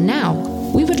 And now,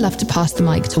 we would love to pass the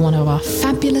mic to one of our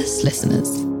fabulous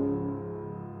listeners.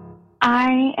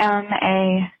 I am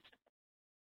a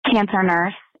cancer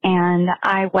nurse, and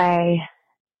I weigh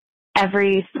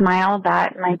every smile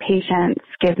that my patients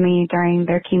give me during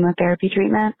their chemotherapy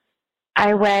treatment.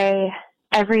 I weigh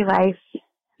every life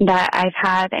that I've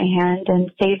had a hand in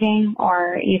saving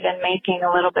or even making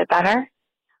a little bit better.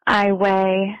 I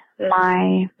weigh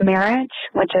my marriage,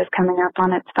 which is coming up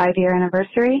on its 5-year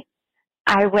anniversary.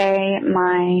 I weigh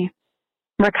my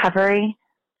recovery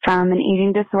from an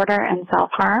eating disorder and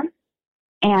self-harm.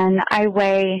 And I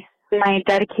weigh my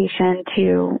dedication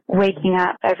to waking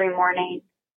up every morning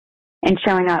and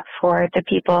showing up for the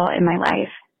people in my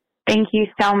life. Thank you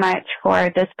so much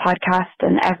for this podcast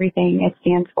and everything it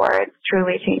stands for. It's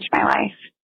truly changed my life.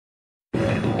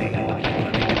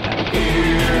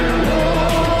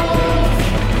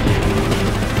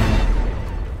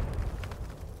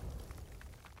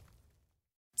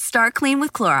 Start clean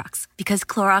with Clorox, because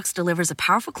Clorox delivers a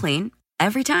powerful clean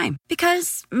every time.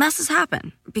 Because messes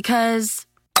happen. Because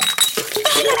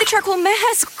I got the charcoal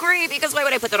mask. Great, because why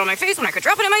would I put that on my face when I could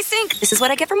drop it in my sink? This is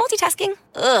what I get for multitasking.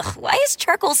 Ugh, why is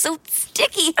charcoal so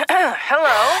sticky?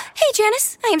 Hello? Hey,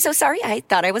 Janice. I am so sorry. I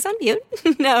thought I was on mute.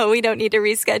 No, we don't need to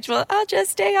reschedule. I'll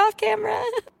just stay off camera.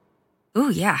 Ooh,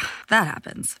 yeah, that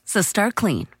happens. So start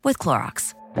clean with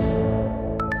Clorox.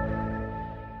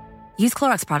 Use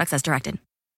Clorox products as directed.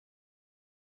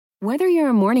 Whether you're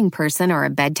a morning person or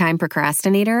a bedtime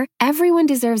procrastinator, everyone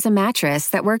deserves a mattress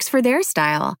that works for their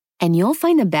style. And you'll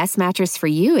find the best mattress for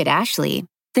you at Ashley.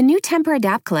 The new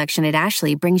Tempur-Adapt collection at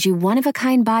Ashley brings you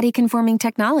one-of-a-kind body-conforming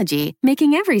technology,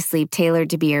 making every sleep tailored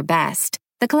to be your best.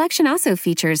 The collection also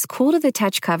features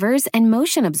cool-to-the-touch covers and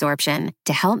motion absorption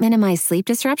to help minimize sleep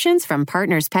disruptions from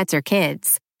partners, pets, or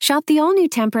kids. Shop the all-new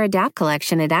Tempur-Adapt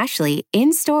collection at Ashley,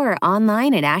 in-store or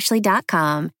online at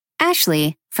ashley.com.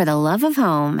 Ashley, for the love of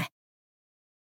home.